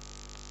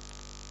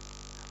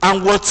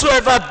 And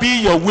whatsoever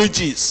be your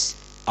wages,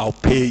 I'll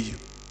pay you.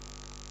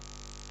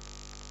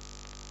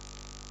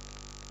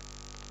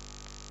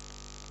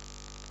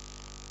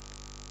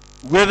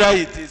 Whether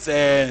it is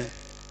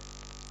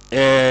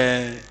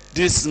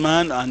this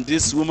man and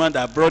this woman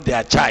that brought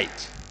their child,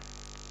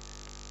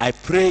 I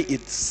pray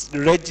it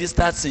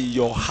registers in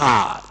your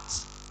heart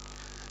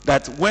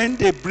that when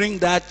they bring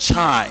that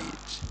child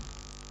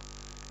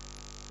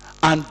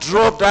and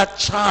drop that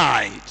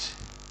child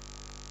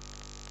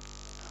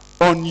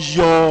on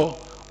your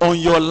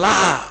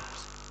lap,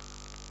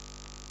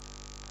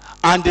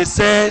 and they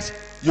said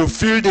you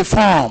fill the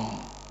form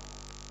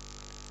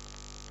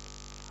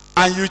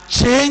and you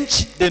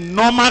change the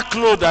normal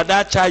clothes that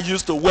that child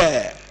used to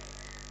wear.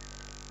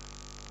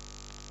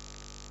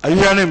 Are you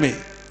hearing me?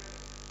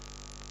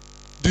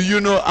 Do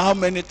you know how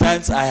many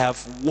times I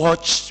have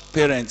watched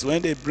parents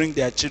when they bring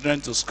their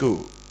children to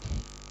school,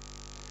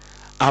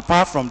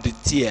 apart from the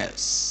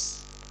tears,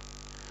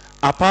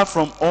 apart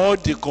from all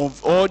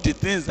the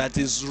things that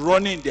is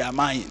running their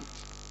mind,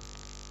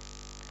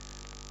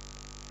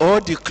 all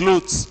the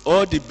clothes,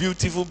 all the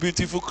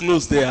beautiful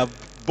clothes they have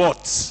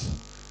bought,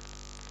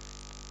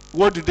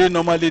 what do they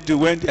normally do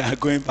when they are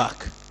going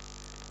back?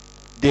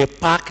 They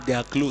pack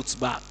their clothes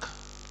back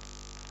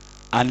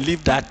and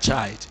leave that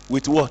child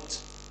with what?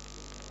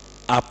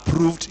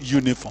 Approved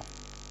uniform.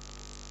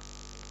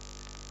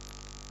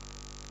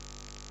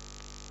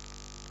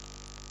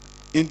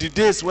 In the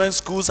days when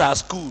schools are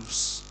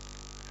schools,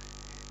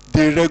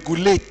 they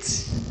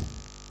regulate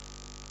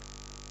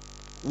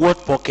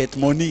what pocket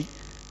money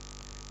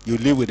you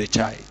leave with the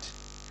child,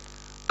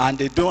 and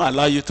they don't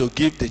allow you to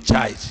give the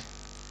child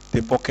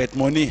the pocket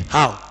money.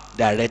 How?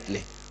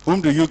 Directly.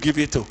 Whom do you give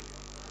it to?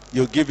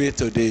 You give it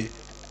to the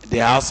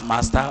house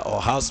master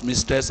or house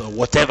mistress or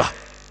whatever.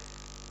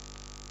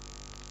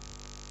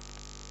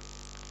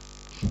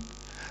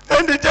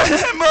 And the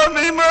child,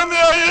 mommy,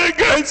 are you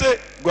going to say,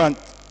 go on.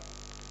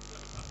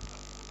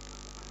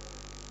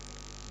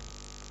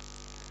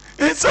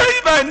 He said,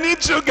 if I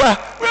need sugar,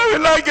 where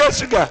will I get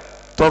sugar?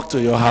 Talk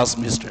to your house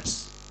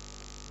mistress.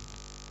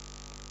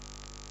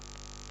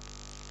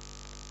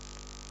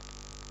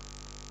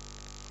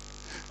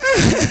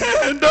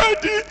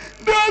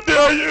 Daddy,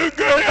 are you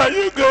going? Are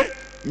you going?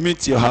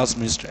 Meet your house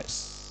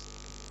mistress.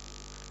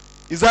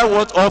 Is that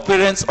what all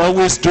parents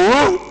always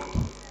do?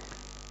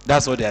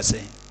 That's what they are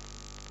saying.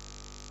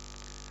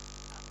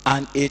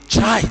 And a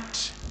child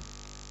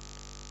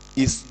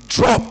is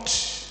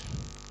dropped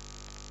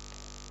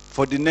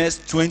for the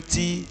next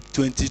 20,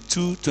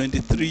 22,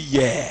 23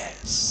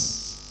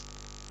 years.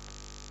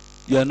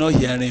 You are not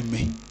hearing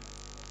me.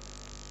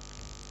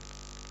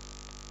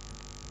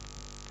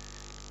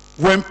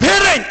 When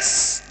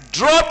parents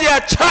drop their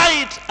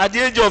child at the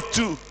age of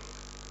 2,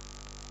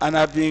 and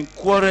I've been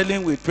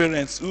quarreling with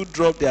parents who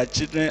drop their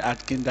children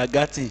at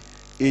kindergarten,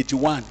 age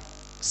 1,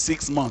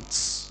 6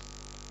 months.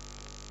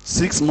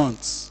 6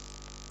 months.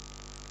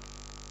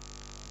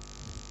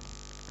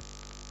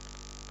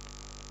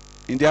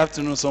 In the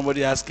afternoon,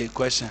 somebody asked a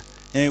question,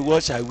 and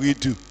what shall we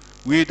do?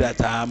 We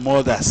that are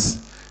mothers,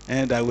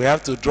 and that we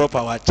have to drop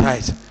our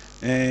child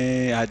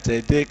at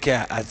a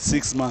daycare at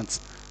 6 months.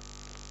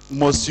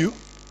 Must you?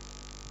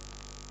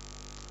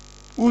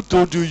 Who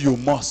told you you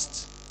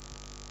must?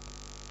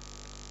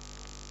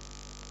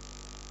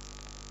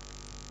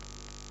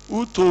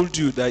 Who told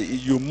you that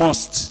you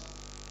must?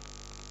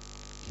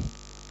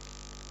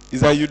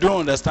 Is that you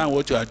don't understand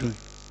what you are doing.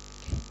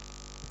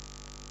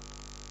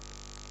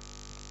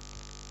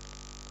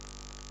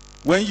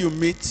 When you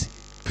meet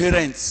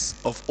parents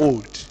of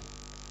old,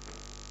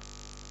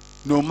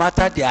 no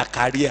matter their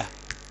career,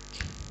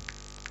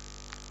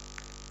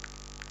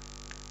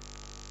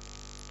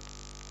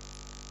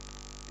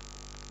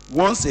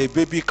 once a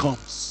baby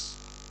comes,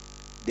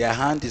 their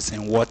hand is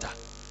in water.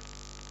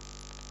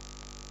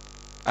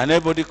 And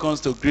everybody comes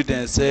to greet them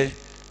and say,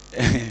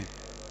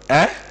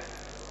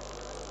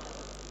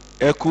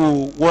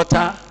 Eku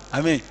water,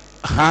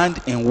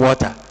 hand in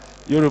water.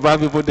 Yoruba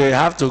people, they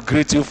have to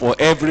greet you for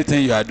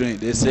everything you are doing.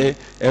 They say,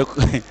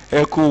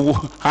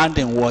 Eku hand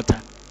in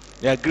water.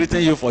 They are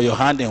greeting you for your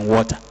hand in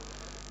water.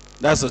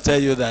 That's to tell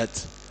you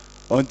that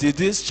until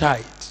this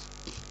child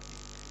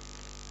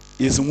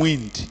is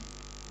weaned,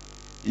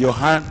 your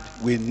hand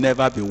will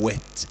never be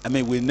wet.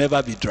 Will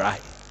never be dry.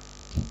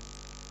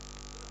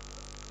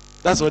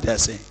 That's what they are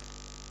saying.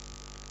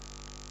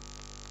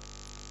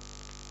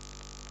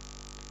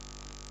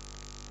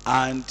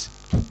 And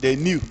they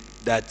knew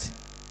that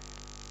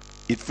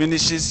it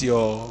finishes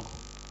your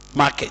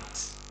market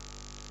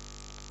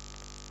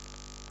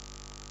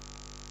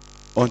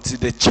until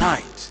the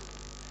child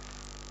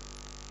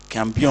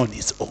can be on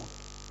his own.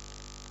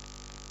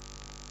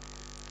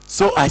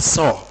 So I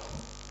saw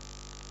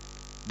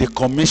the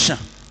commission: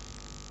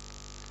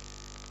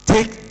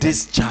 take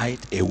this child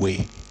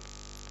away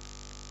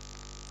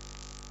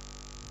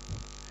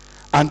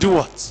and do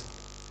what?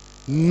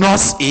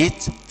 Nurse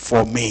it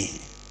for me.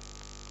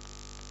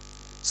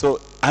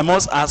 So I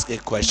must ask a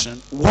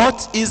question.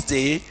 What is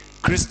the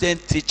Christian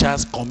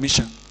Teachers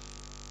Commission?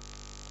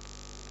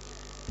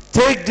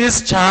 Take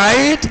this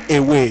child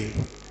away.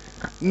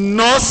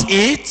 Nurse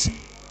it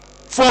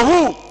for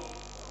who?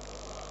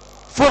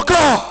 For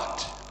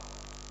God.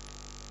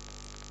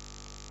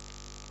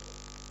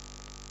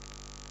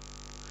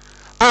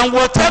 And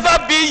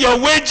whatever be your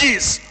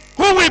wages,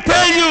 who will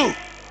pay you?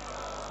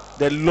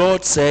 The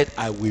Lord said,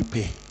 I will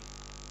pay.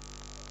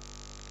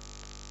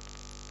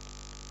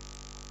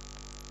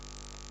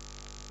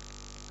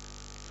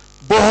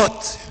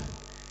 But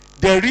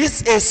there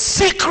is a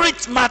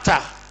secret matter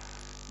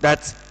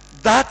that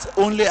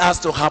only has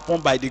to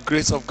happen by the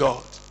grace of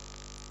God.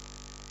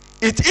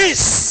 It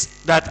is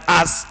that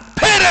as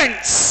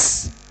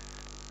parents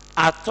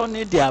are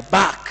turning their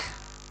back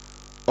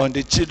on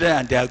the children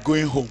and they are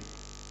going home,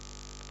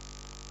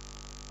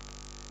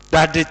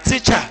 that the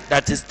teacher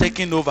that is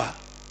taking over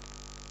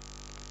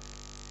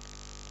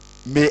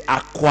may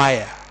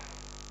acquire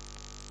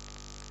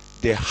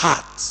the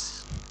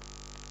heart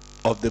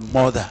of the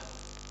mother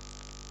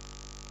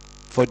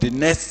for the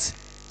next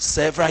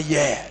several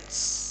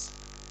years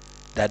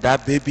that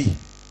that baby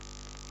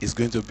is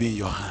going to be in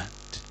your hand.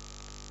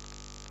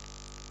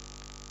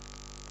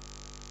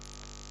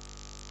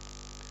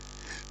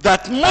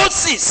 That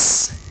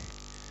Moses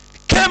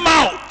came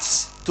out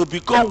to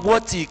become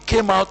what he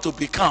came out to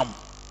become,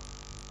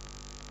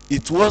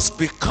 it was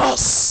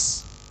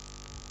because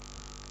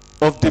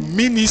of the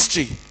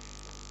ministry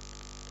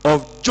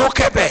of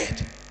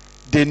Jochebed,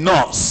 the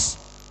nurse,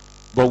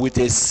 but with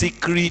a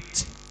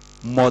secret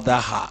mother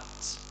heart.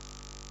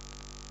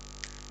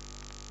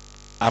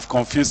 I've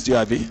confused you,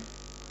 Abi.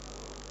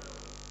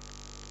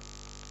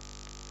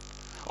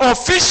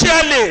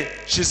 Officially,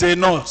 she's a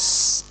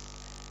nurse.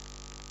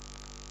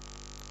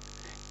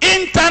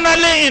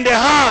 Internally in the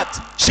heart,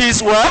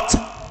 she's what?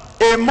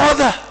 A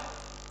mother.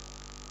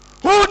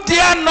 Who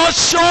dare not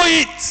show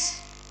it?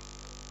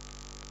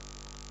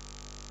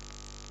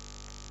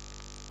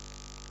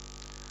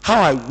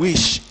 How I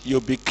wish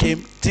you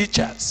became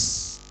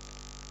teachers,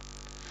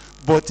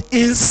 but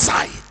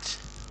inside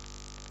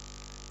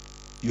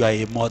you are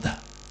a mother.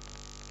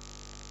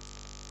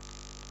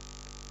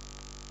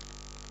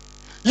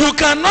 You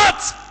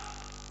cannot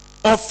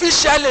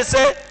officially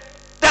say,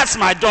 that's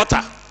my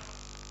daughter.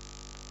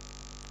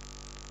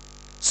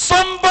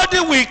 Somebody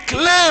will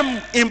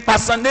claim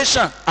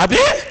impersonation. Abi?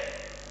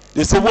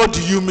 They say, what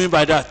do you mean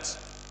by that?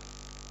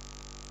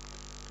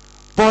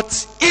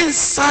 But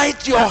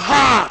inside your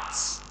heart,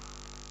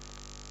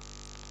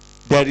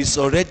 there is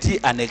already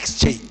an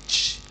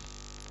exchange.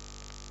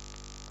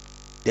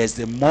 There's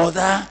the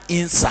mother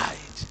inside,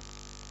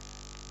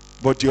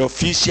 but the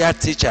official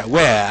teacher,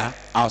 where?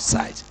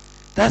 Outside.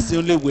 That's the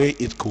only way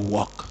it could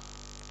work.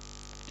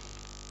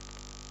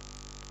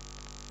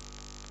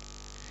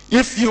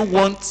 If you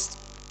want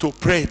to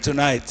pray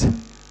tonight,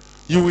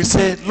 you will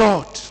say,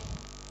 Lord,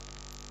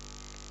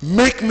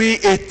 make me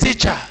a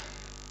teacher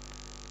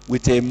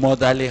with a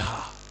motherly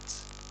heart.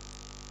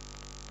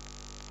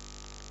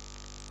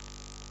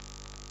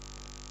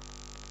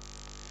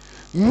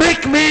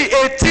 Make me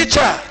a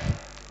teacher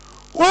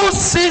who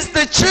sees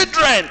the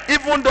children,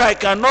 even though I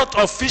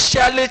cannot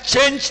officially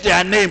change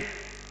their name,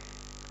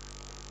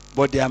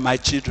 but they are my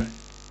children.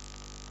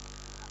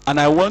 And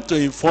I want to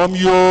inform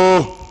you,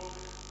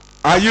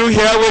 are you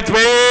here with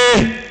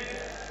me?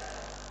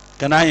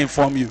 Can I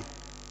inform you?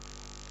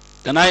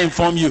 Can I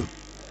inform you?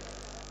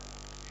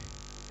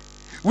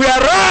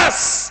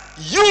 Whereas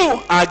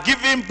you are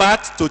giving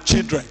birth to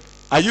children.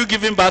 Are you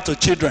giving birth to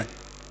children?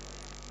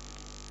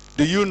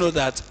 Do you know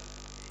that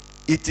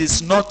it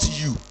is not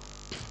you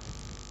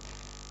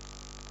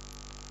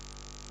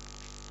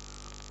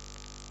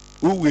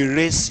who will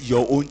raise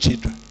your own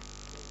children?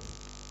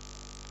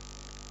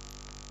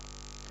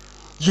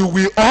 You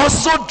will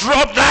also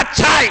drop that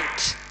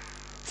child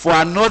for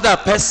another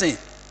person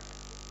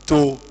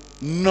to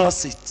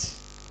nurse it.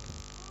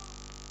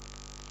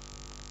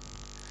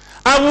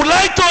 I would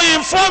like to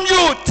inform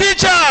you,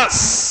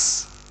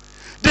 teachers,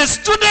 the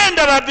students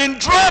that have been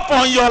dropped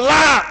on your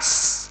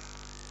laps,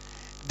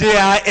 they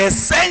are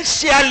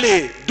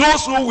essentially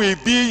those who will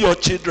be your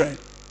children.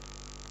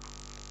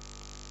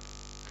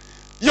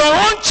 Your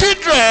own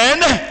children,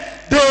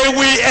 they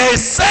will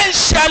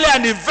essentially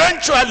and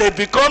eventually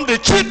become the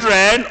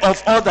children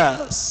of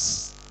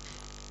others.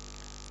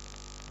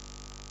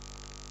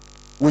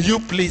 Will you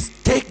please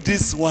take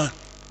this one?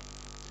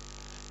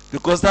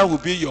 Because that will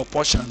be your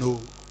portion. Oh.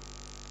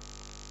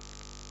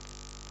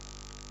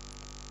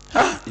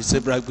 You say,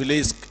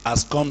 Bragbile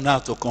has come now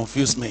to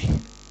confuse me.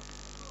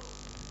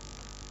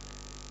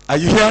 Are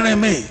you hearing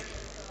me?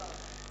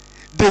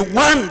 The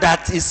one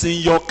that is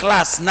in your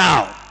class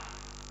now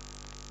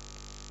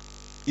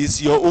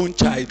is your own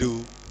child.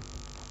 Oh.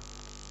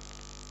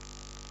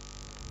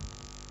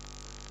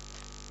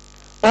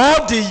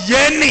 All the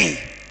yearning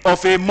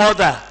of a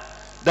mother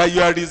that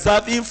you are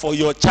reserving for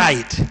your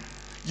child,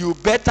 you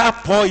better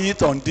pour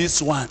it on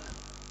this one,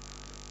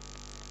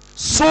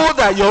 so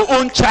that your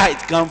own child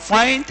can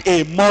find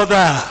a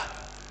mother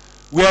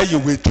where you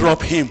will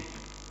drop him.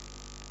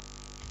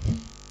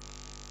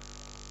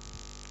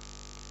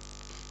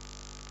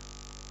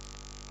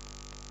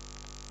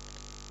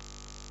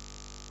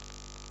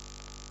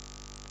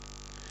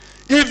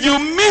 If you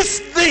miss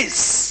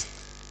this,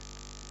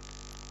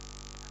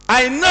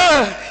 I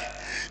know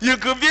you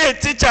could be a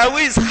teacher who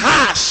is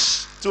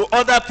harsh to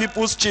other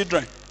people's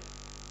children.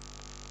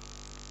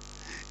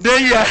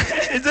 Then you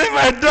say,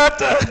 my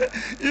daughter,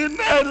 you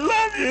know, I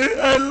love you,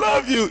 I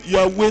love you. You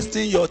are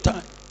wasting your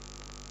time.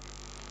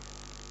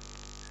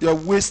 You are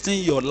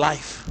wasting your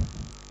life.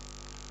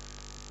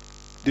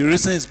 The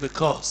reason is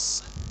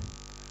because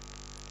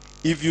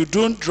if you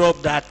don't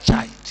drop that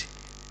child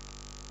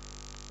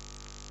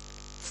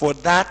for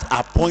that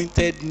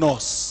appointed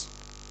nurse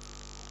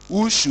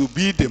who should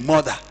be the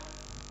mother,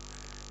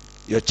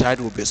 your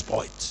child will be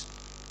spoiled.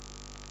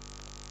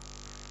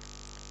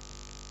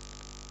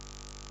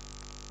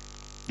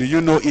 Do you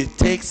know it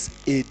takes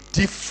a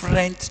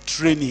different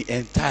training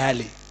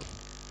entirely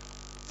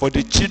for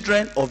the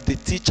children of the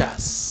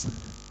teachers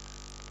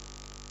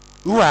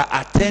who are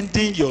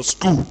attending your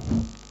school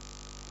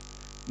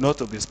not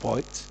to be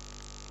spoiled.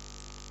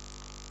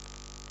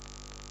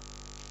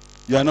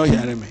 You are not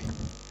hearing me.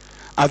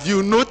 Have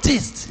you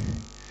noticed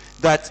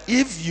that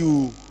if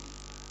you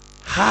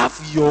have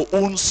your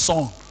own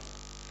son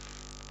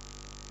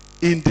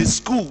in the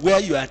school where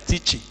you are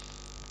teaching,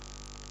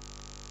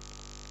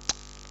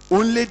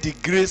 only the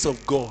grace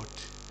of God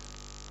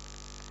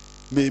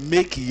may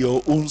make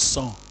your own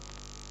son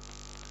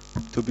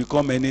to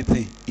become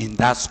anything in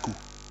that school?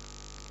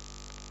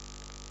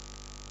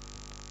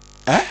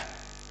 Eh?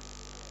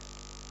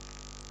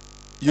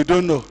 You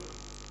don't know?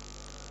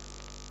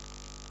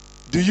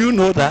 Do you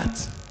know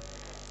that?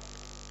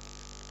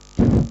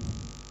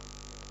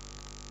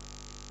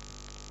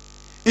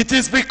 It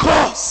is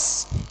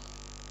because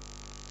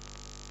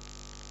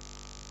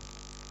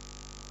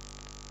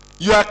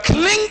you are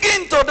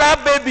clinging to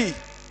that baby.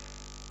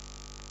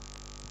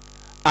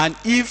 And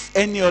if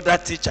any other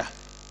teacher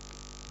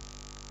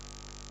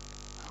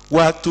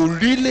were to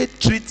really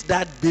treat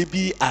that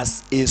baby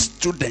as a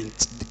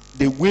student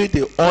the way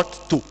they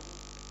ought to,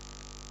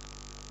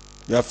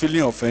 you are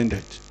feeling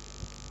offended.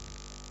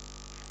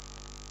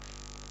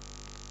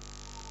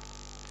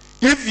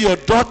 If your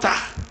daughter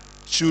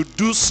should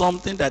do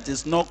something that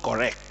is not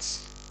correct,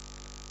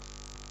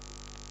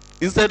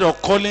 instead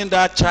of calling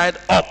that child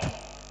up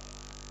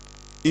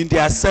in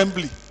the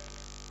assembly,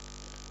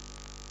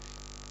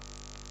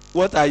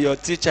 what are your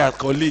teachers,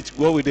 colleagues,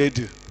 what will they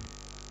do?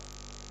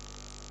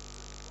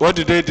 What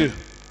do they do?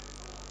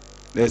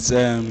 They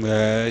say,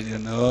 you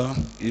know,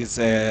 it's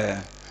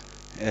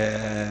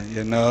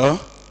you know.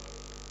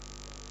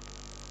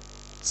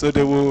 So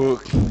they will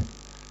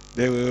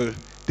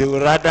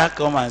rather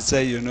come and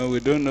say, you know, we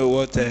don't know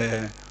what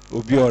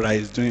Obiora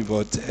is doing,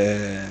 but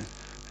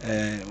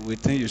we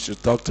think you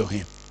should talk to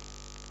him.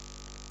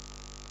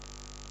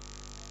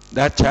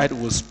 That child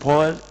will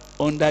spoil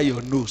under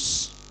your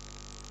nose.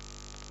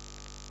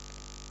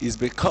 It's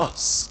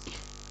because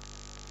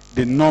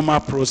the normal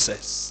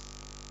process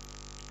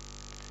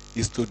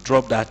is to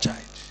drop that child.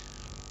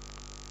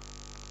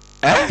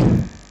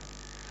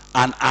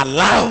 And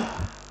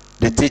allow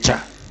the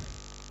teacher,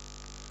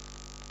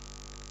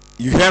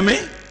 you hear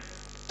me,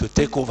 to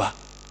take over.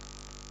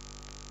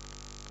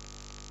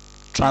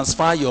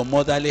 Transfer your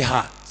motherly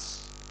heart.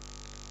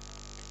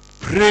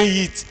 Pray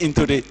it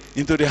into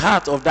the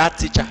heart of that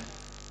teacher.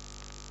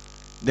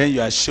 Then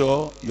you are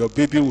sure your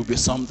baby will be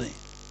something.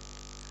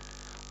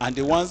 And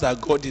the ones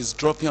that God is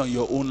dropping on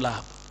your own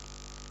lap,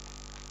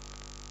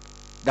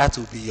 that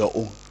will be your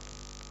own.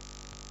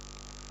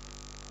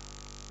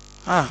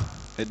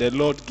 May the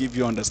Lord give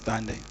you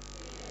understanding.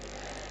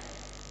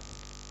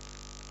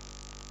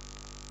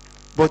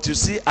 But you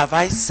see, have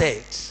I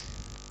said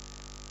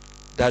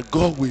that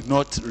God will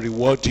not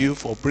reward you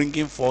for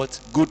bringing forth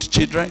good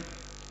children?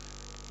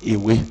 He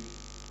will.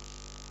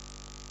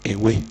 He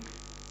will.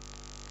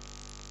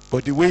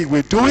 But the way He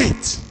will do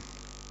it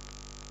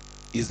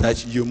is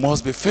that you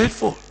must be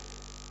faithful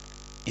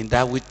in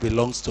that which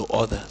belongs to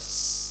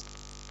others.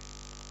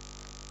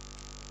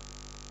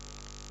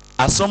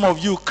 As some of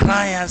you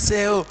cry and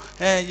say, oh,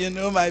 you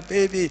know, my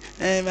baby,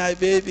 my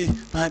baby,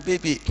 my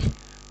baby.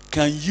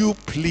 Can you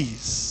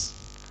please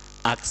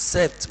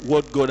accept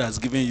what God has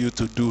given you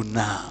to do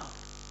now?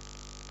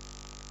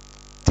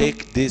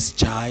 Take this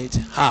child,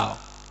 how?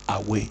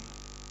 Away.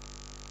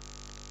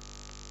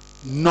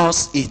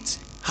 Nurse it,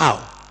 how?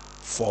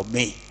 For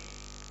me.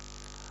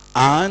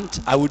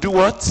 And I will do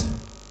what?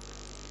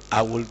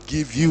 I will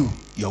give you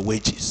your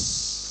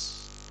wages.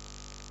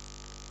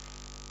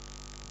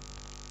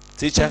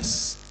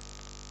 Teachers,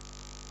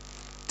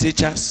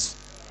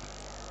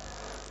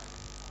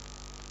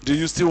 do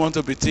you still want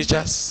to be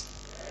teachers?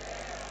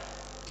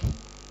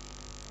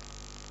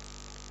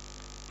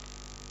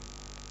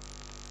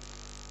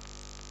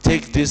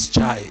 Take this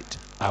child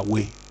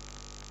away.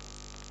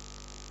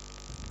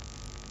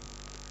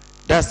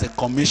 That's the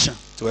commission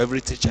to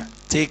every teacher.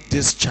 Take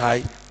this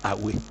child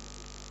away.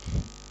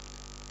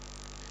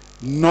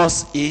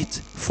 Nurse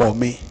it for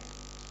me.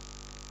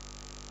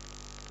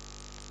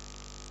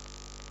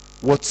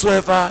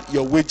 Whatsoever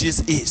your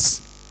wages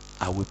is,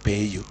 I will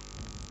pay you.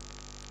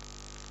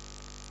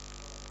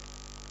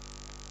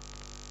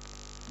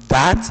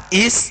 That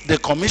is the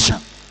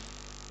commission.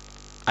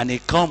 And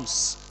it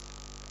comes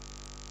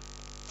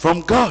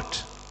from God.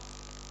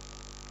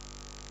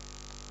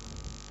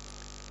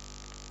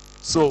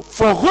 So,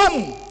 for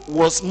whom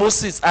was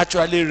Moses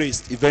actually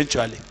raised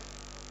eventually?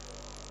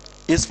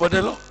 It's for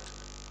the Lord.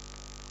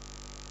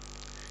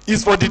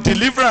 It's for the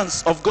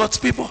deliverance of God's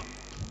people.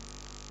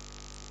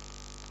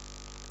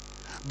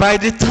 By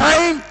the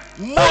time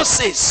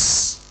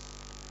Moses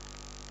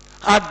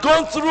had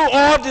gone through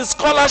all the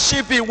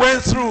scholarship he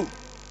went through,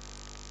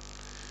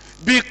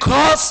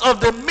 because of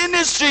the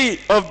ministry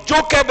of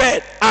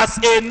Jochebed as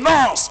a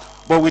nurse,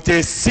 but with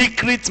a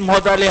secret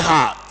motherly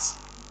heart,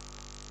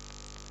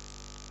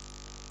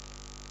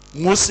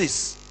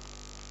 Moses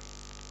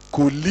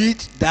could lead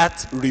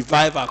that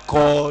revival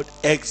called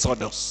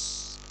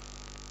Exodus.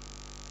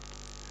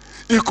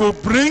 He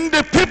could bring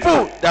the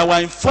people that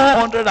were in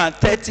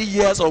 430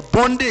 years of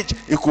bondage,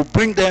 he could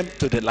bring them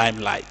to the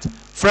limelight.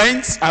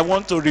 Friends, I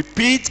want to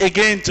repeat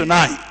again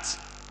tonight.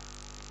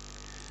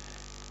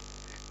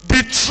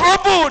 The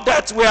trouble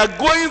that we are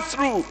going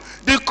through,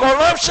 the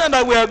corruption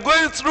that we are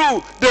going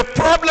through, the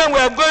problem we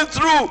are going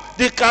through,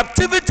 the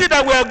captivity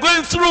that we are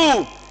going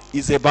through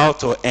is about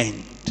to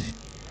end.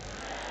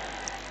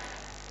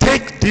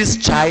 Take this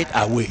child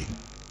away.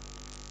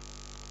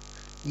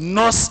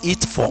 Nurse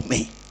it for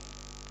me.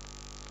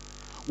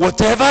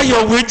 Whatever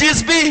your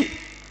wages be,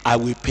 I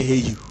will pay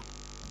you.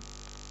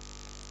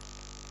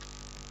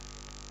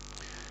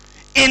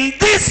 In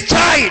this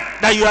child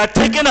that you are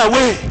taking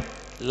away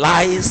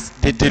lies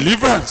the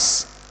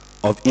deliverance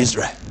of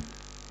Israel.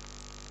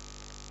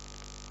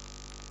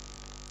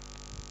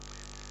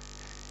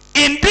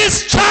 In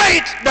this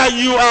child that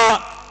you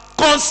are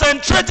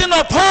concentrating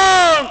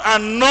upon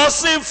and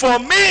nursing for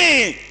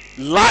me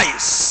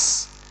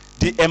lies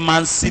the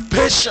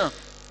emancipation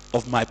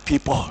of my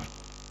people.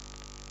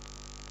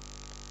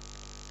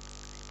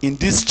 In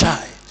this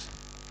child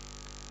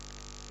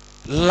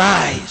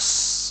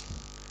lies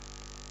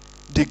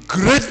the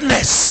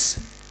greatness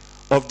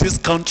of this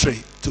country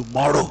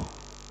tomorrow.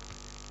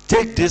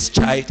 Take this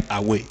child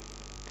away.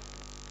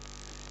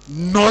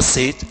 Nurse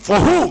it for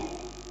who?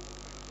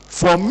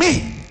 For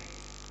me.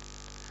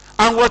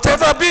 And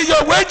whatever be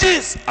your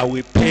wages, I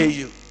will pay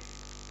you.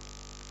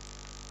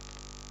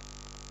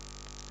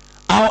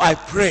 How I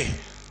pray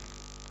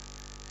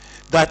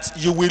that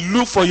you will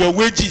look for your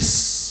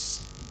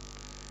wages,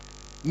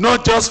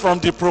 not just from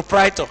the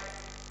proprietor,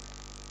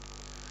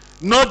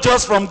 not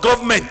just from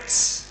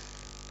government,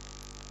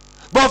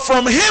 but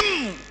from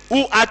him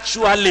who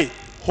actually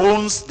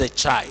owns the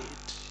child.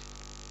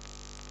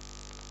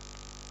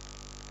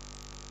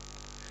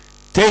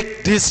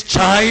 Take this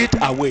child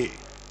away.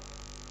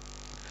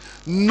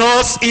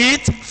 Nurse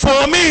it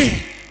for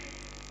me.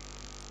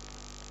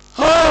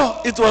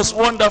 Oh, it was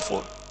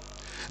wonderful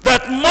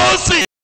that Moses